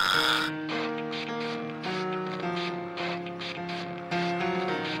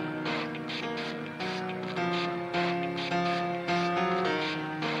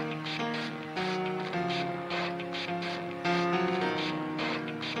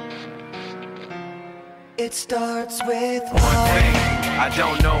 It starts with one thing, I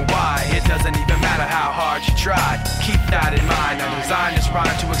don't know why. It doesn't even matter how hard you try. Keep that in mind. I designed this rhyme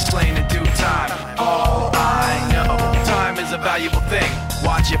to explain in due time. All I know, time is a valuable thing.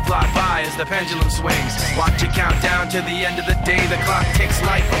 Watch it fly by as the pendulum swings. Watch it count down to the end of the day. The clock takes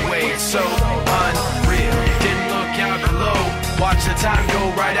life away. It's so unreal. Didn't look out below. Watch the time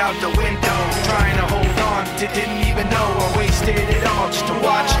go right out the window. Trying to hold on to didn't even know I wasted it all just to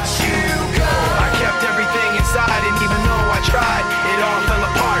watch you go. I kept everything inside, and even though I tried, it all fell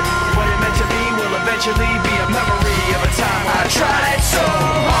apart. What it meant to be will eventually be a memory of a time when I tried so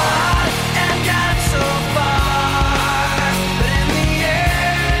hard and got so far, but in the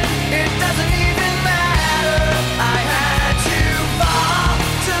end, it doesn't even matter. I had to fall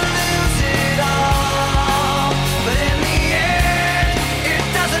to lose it all, but in the end, it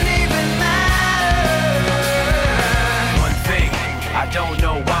doesn't even matter. One thing, I don't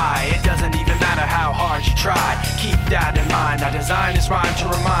know why, it doesn't even matter how hard you try. Keep that in mind. I designed this rhyme to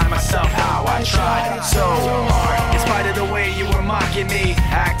remind myself how I tried so hard. In spite of the way you were mocking me,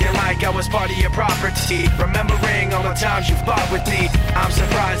 acting like I was part of your property, remembering all the times you fought with me, I'm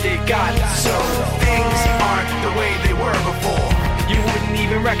surprised it got so. Things aren't the way they were before. You wouldn't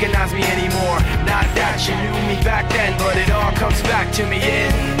even recognize me anymore. Not that you knew me back then, but it all comes back to me in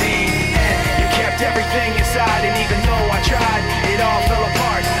the end. You kept everything inside, and even though I tried, it all fell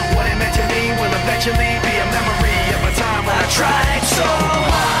apart. What it meant to me will eventually be a memory of a time when I tried so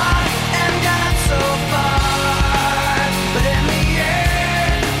hard and got so far, but in the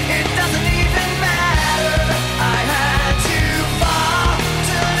end, it doesn't even matter. I had to fall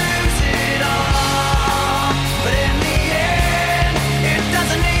to lose it all, but in the end, it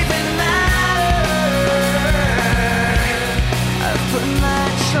doesn't even matter. I put my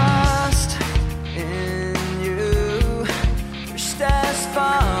trust in you, pushed as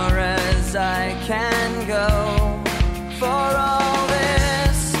far as I can go. For all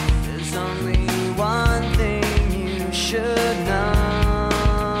this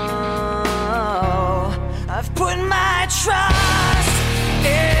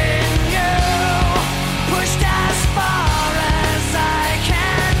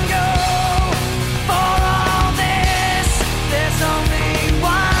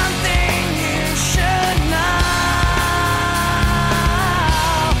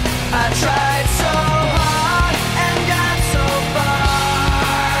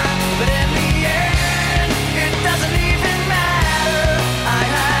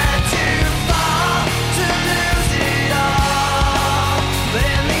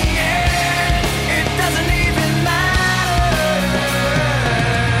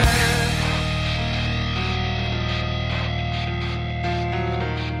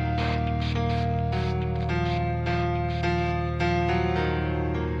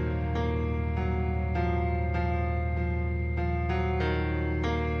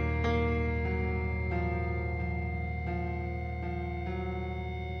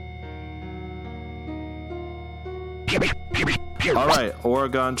All right,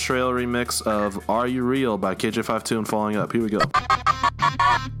 Oregon Trail remix of Are You Real by KJ52 and Falling Up. Here we go.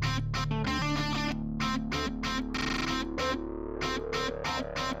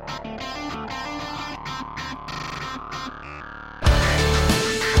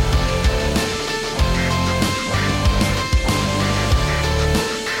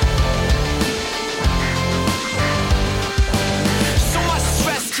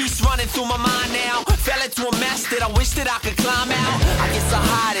 Through my mind now, fell into a mess that I wish that I could climb out. I guess the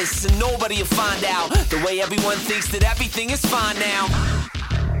hottest and nobody will find out the way everyone thinks that everything is fine now.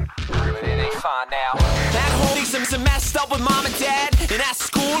 But it ain't fine now. At home, I'm messed up with mom and dad, and at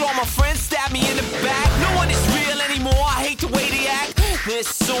school, all my friends stab me in the back. No one is real anymore. I hate the way they act. There's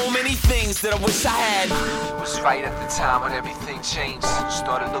so many things that I wish I had. It was right at the time when everything changed.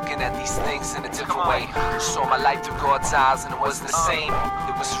 Started looking at these things in a different way. Saw my life through God's eyes and it wasn't the same.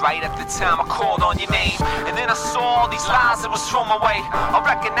 It was right at the time I called on your name. And then I saw all these lies that was thrown my way. I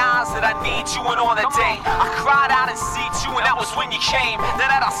recognized that I need you and all that day. I cried out and seeked you and that was when you came. Now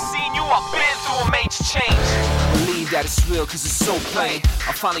that I've seen you, I've been through a major change. Believe that it's real cause it's so plain.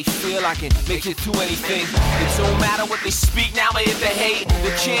 I finally feel I can make it through anything. It don't matter what they speak now or if they hate.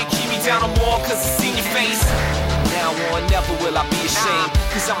 They can't keep me down no more cause it's in your face. Now or never will I be ashamed,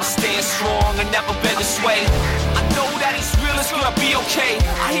 cause I'ma stand strong and never been this way. I know that he's real, it's gonna be okay.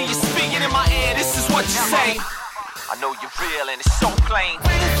 I hear you speaking in my ear, this is what you say. I know you're real and it's so plain.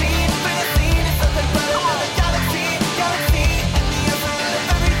 It's nothing but another galaxy, galaxy. And the answer is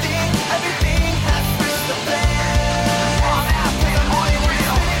everything, everything has reached the plan.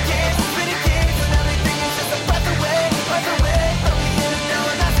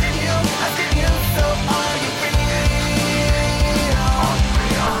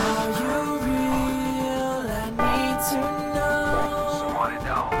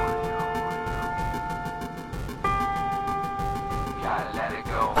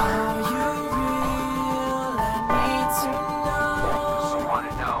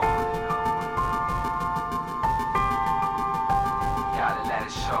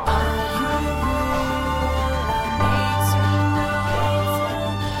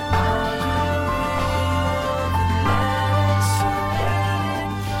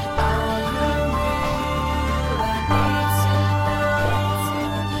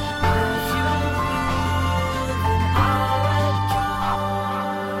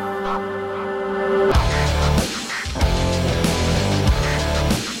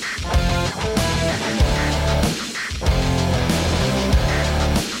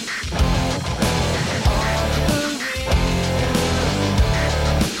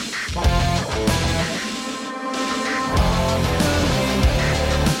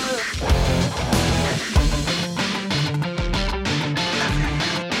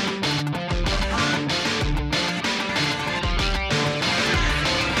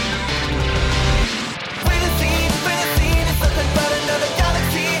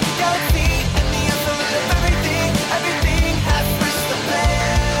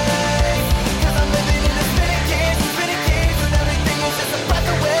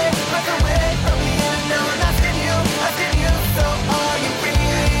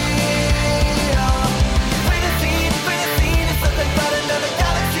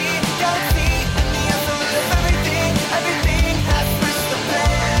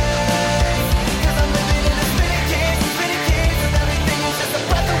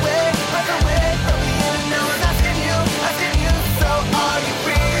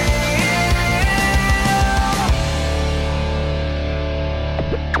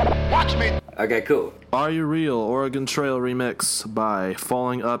 Okay, cool. Are You Real, Oregon Trail remix by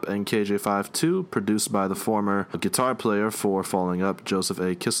Falling Up and KJ52, produced by the former guitar player for Falling Up, Joseph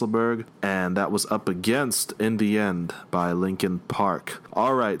A. Kisselberg, and that was up against In the End by Linkin Park.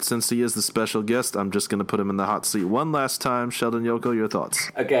 All right, since he is the special guest, I'm just going to put him in the hot seat one last time. Sheldon Yoko, your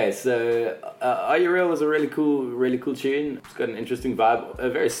thoughts? Okay, so Are You Real was a really cool tune. It's got an interesting vibe, a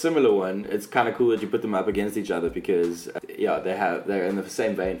very similar one. It's kind of cool that you put them up against each other because, they're in the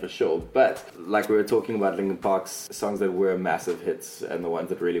same vein for sure. But like we were talking about Linkin Park's songs that were massive hits and the ones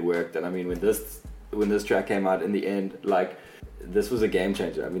that really worked. And I mean, when this track came out in the end, like, this was a game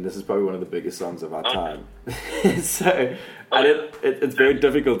changer. I mean, this is probably one of the biggest songs of our time. So it's very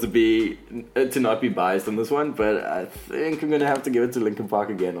difficult to not be biased on this one, but I think I'm going to have to give it to Linkin Park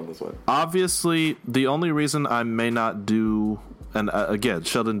again on this one. Obviously, the only reason I may not do, and again,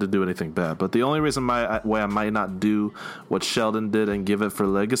 Sheldon didn't do anything bad, but the only reason why I might not do what Sheldon did and give it for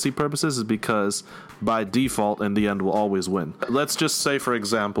legacy purposes is because by default, In the End will always win. Let's just say, for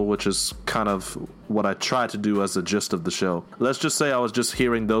example, which is kind of what I try to do as the gist of the show. Let's just say I was just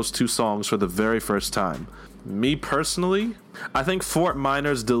hearing those two songs for the very first time, Me personally, I think Fort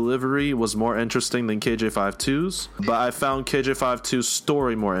Minor's delivery was more interesting than KJ52's, but I found KJ52's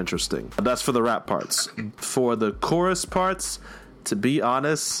story more interesting. That's for the rap parts. For the chorus parts, to be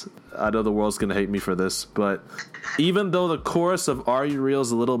honest, I know the world's gonna hate me for this, but even though the chorus of Are You Real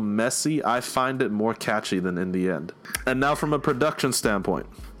is a little messy, I find it more catchy than In the End. And now from a production standpoint,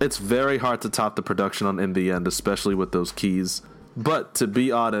 it's very hard to top the production on In the End, especially with those keys. But to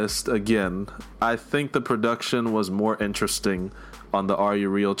be honest, again, I think the production was more interesting on the Are You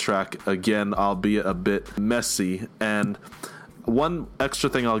Real track, again, albeit a bit messy. And one extra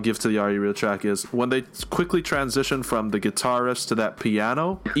thing I'll give to the Are You Real track is when they quickly transition from the guitar riffs to that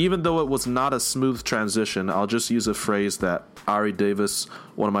piano, even though it was not a smooth transition, I'll just use a phrase that Ari Davis,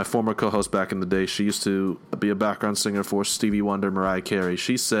 one of my former co-hosts back in the day, she used to be a background singer for Stevie Wonder, Mariah Carey.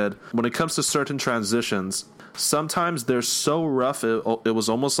 She said, when it comes to certain transitions, sometimes they're so rough, it was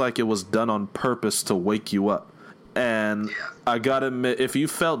almost like it was done on purpose to wake you up. And I gotta admit, if you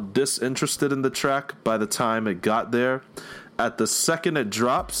felt disinterested in the track by the time it got there, at the second it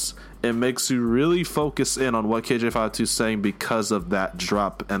drops, it makes you really focus in on what KJ52 is saying because of that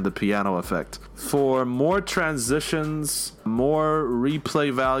drop and the piano effect. For more transitions, more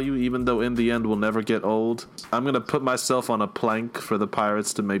replay value, even though In the End will never get old, I'm going to put myself on a plank for the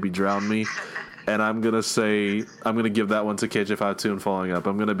Pirates to maybe drown me. And I'm going to give that one to KJ52 and Falling Up.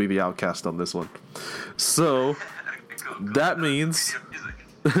 I'm going to be the outcast on this one. So that means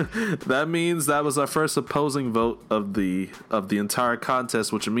that was our first opposing vote of the entire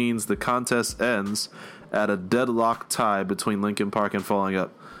contest, which means the contest ends at a deadlock tie between Linkin Park and Falling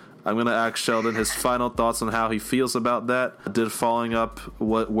Up. I'm going to ask Sheldon his final thoughts on how he feels about that. Did Falling Up,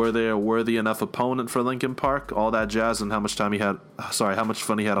 were they a worthy enough opponent for Linkin Park? All that jazz, and how much fun he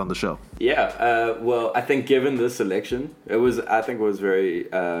had on the show. Yeah, well, I think given this selection, it was very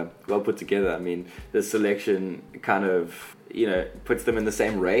well put together. I mean, this selection kind of, puts them in the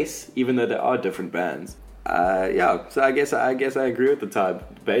same race, even though there are different bands. So I guess I agree with the tie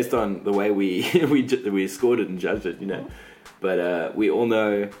based on the way we scored it and judged it, But we all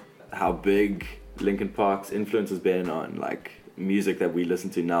know how big Linkin Park's influence has been on like music that we listen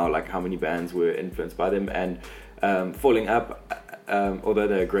to now, like how many bands were influenced by them. And Falling Up, although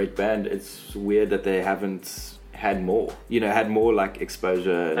they're a great band, it's weird that they haven't had more like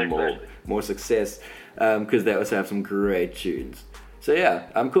exposure and more success, because they also have some great tunes. So yeah,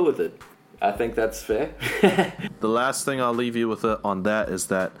 I'm cool with it. I think that's fair. The last thing I'll leave you with on that is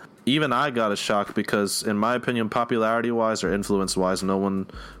that even I got a shock because, in my opinion, popularity-wise or influence-wise, no one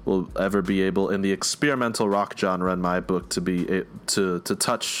will ever be able, in the experimental rock genre, in my book, to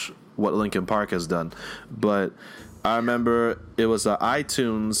touch what Linkin Park has done. But I remember it was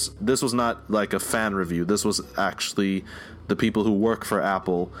iTunes. This was not like a fan review. This was actually the people who work for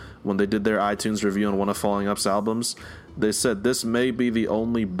Apple. When they did their iTunes review on one of Falling Up's albums, they said this may be the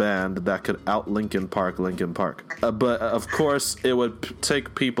only band that could out Linkin Park. But of course, it would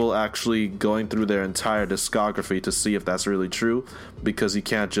take people actually going through their entire discography to see if that's really true, because you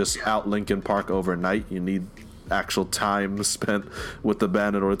can't just out Linkin Park overnight. You need actual time spent with the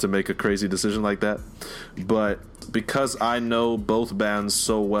band in order to make a crazy decision like that. But because I know both bands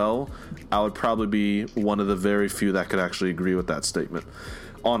so well, I would probably be one of the very few that could actually agree with that statement.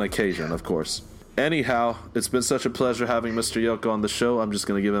 On occasion, of course. Anyhow, it's been such a pleasure having Mr. Yoko on the show. I'm just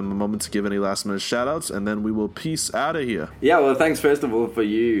going to give him a moment to give any last-minute shout-outs, and then we will peace out of here. Yeah, well, thanks, first of all, for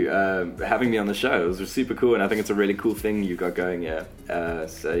you having me on the show. It was super cool, and I think it's a really cool thing you got going here.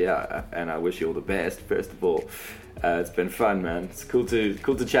 And I wish you all the best, first of all. It's been fun, man. It's cool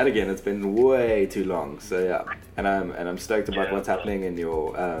to chat again. It's been way too long, so yeah. And I'm stoked about what's happening in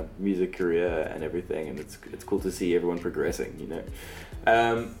your music career and everything, and it's cool to see everyone progressing,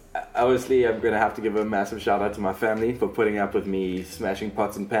 Obviously, I'm going to have to give a massive shout out to my family for putting up with me smashing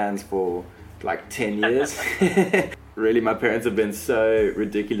pots and pans for like 10 years. Really, my parents have been so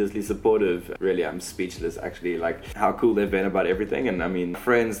ridiculously supportive. Really, I'm speechless, actually, like how cool they've been about everything. And I mean,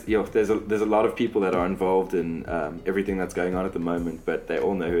 friends, there's a lot of people that are involved in everything that's going on at the moment, but they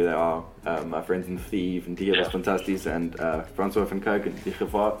all know who they are. My friends in Thief and Dia Los Fantastis and Francois van Coke and Die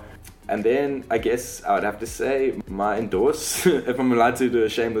Gevaar. And then I guess I would have to say my if I'm allowed to do a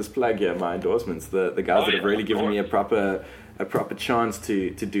shameless plug here, my endorsements, the guys that have really given me a proper chance to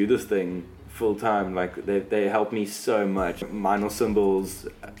do this thing full time. Like they help me so much. Minor Cymbals,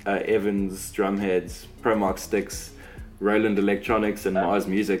 Evans Drumheads, Promark Sticks, Roland Electronics, and Mars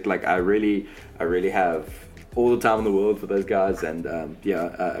Music. Like I really have all the time in the world for those guys, and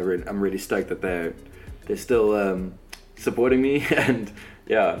I'm really stoked that they're still supporting me and.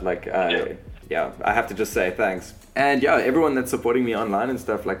 Yeah, like yeah, I have to just say thanks. And yeah, everyone that's supporting me online and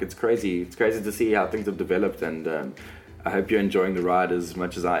stuff, like it's crazy. It's crazy to see how things have developed, and I hope you're enjoying the ride as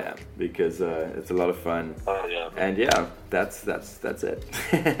much as I am, because it's a lot of fun. Oh, yeah. And yeah, that's it.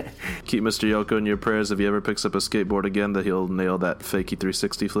 Keep Mr. Yoko in your prayers if he ever picks up a skateboard again, that he'll nail that fakey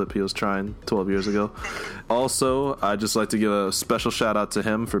 360 flip he was trying 12 years ago. Also, I'd just like to give a special shout out to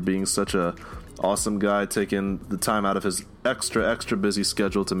him for being such a awesome guy, taking the time out of his extra busy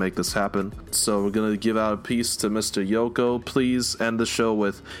schedule to make this happen. So we're gonna give out a piece to Mr. Yoko. Please end the show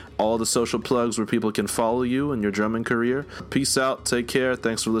with all the social plugs where people can follow you and your drumming career. Peace out, take care,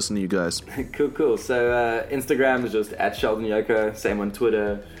 thanks for listening, you guys. Cool. So Instagram is just at Sheldon Yoko, same on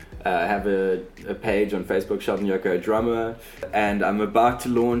Twitter. I have a page on Facebook, Sheldon Yoko Drummer, and I'm about to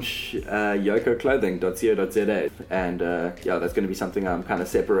launch yokoclothing.co.za, and yeah, that's going to be something I'm kind of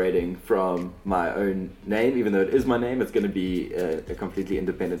separating from my own name. Even though it is my name, it's going to be a completely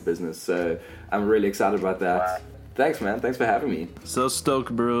independent business, so I'm really excited about that. Thanks, man. Thanks for having me. So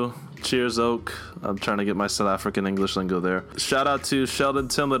stoked, bro. Cheers, Oak. I'm trying to get my South African English lingo there. Shout out to Sheldon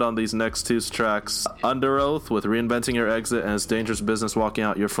Timlett on these next two tracks. Under Oath with Reinventing Your Exit and It's Dangerous Business Walking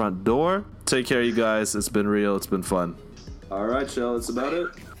Out Your Front Door. Take care, you guys. It's been real. It's been fun. All right, Shell. That's about it.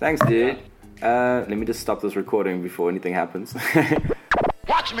 Thanks, dude. Let me just stop this recording before anything happens.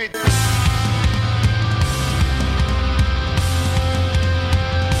 Watch me. Yeah.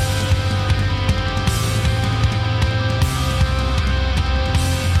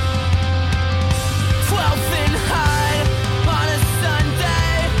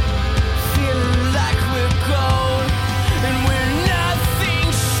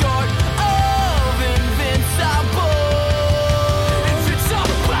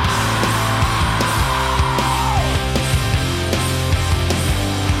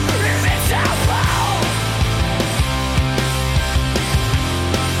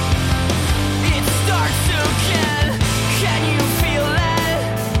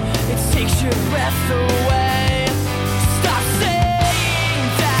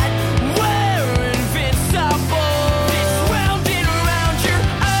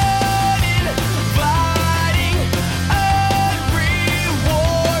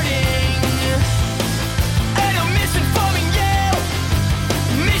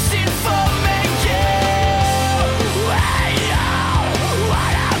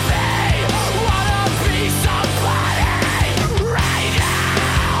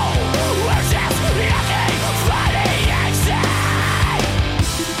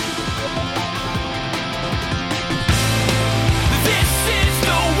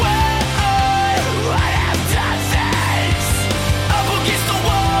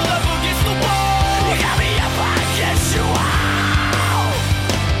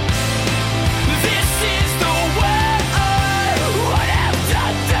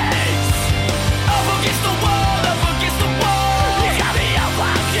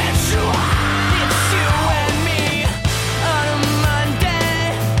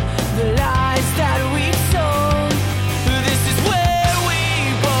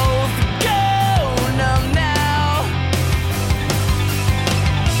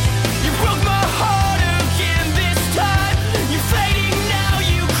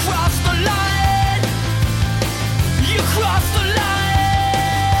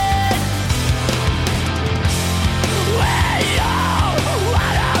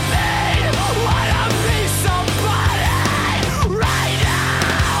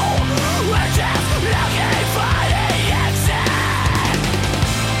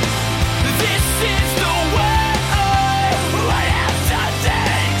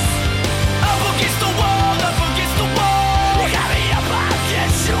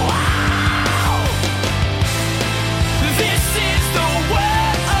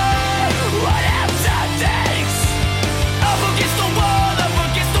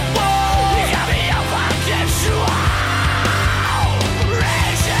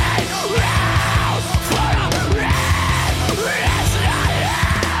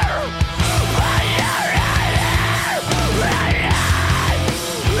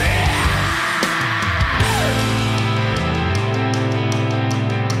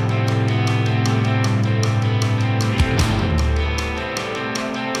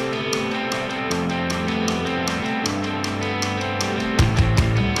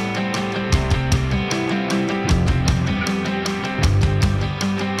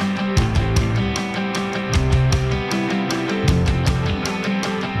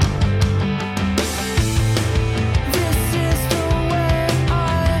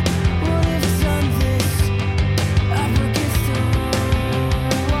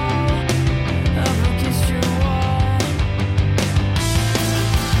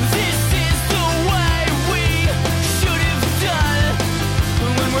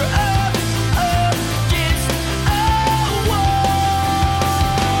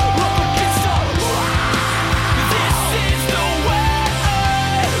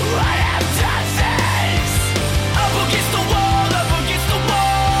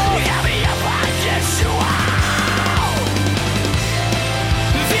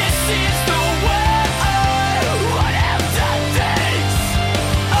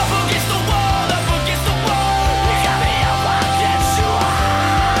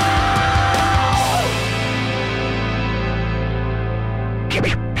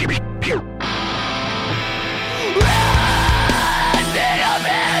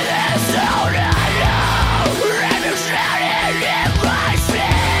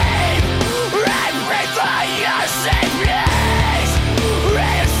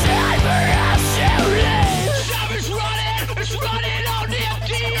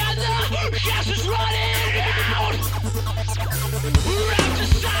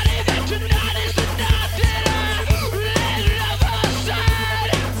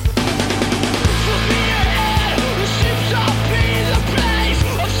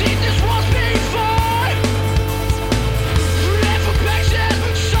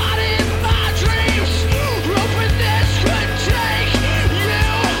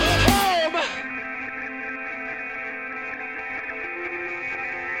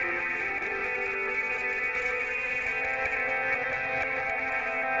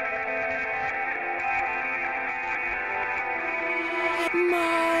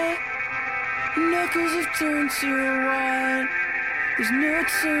 circles have turned to white. There's no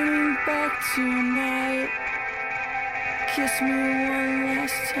turning back tonight. Kiss me one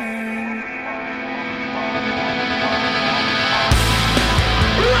last time.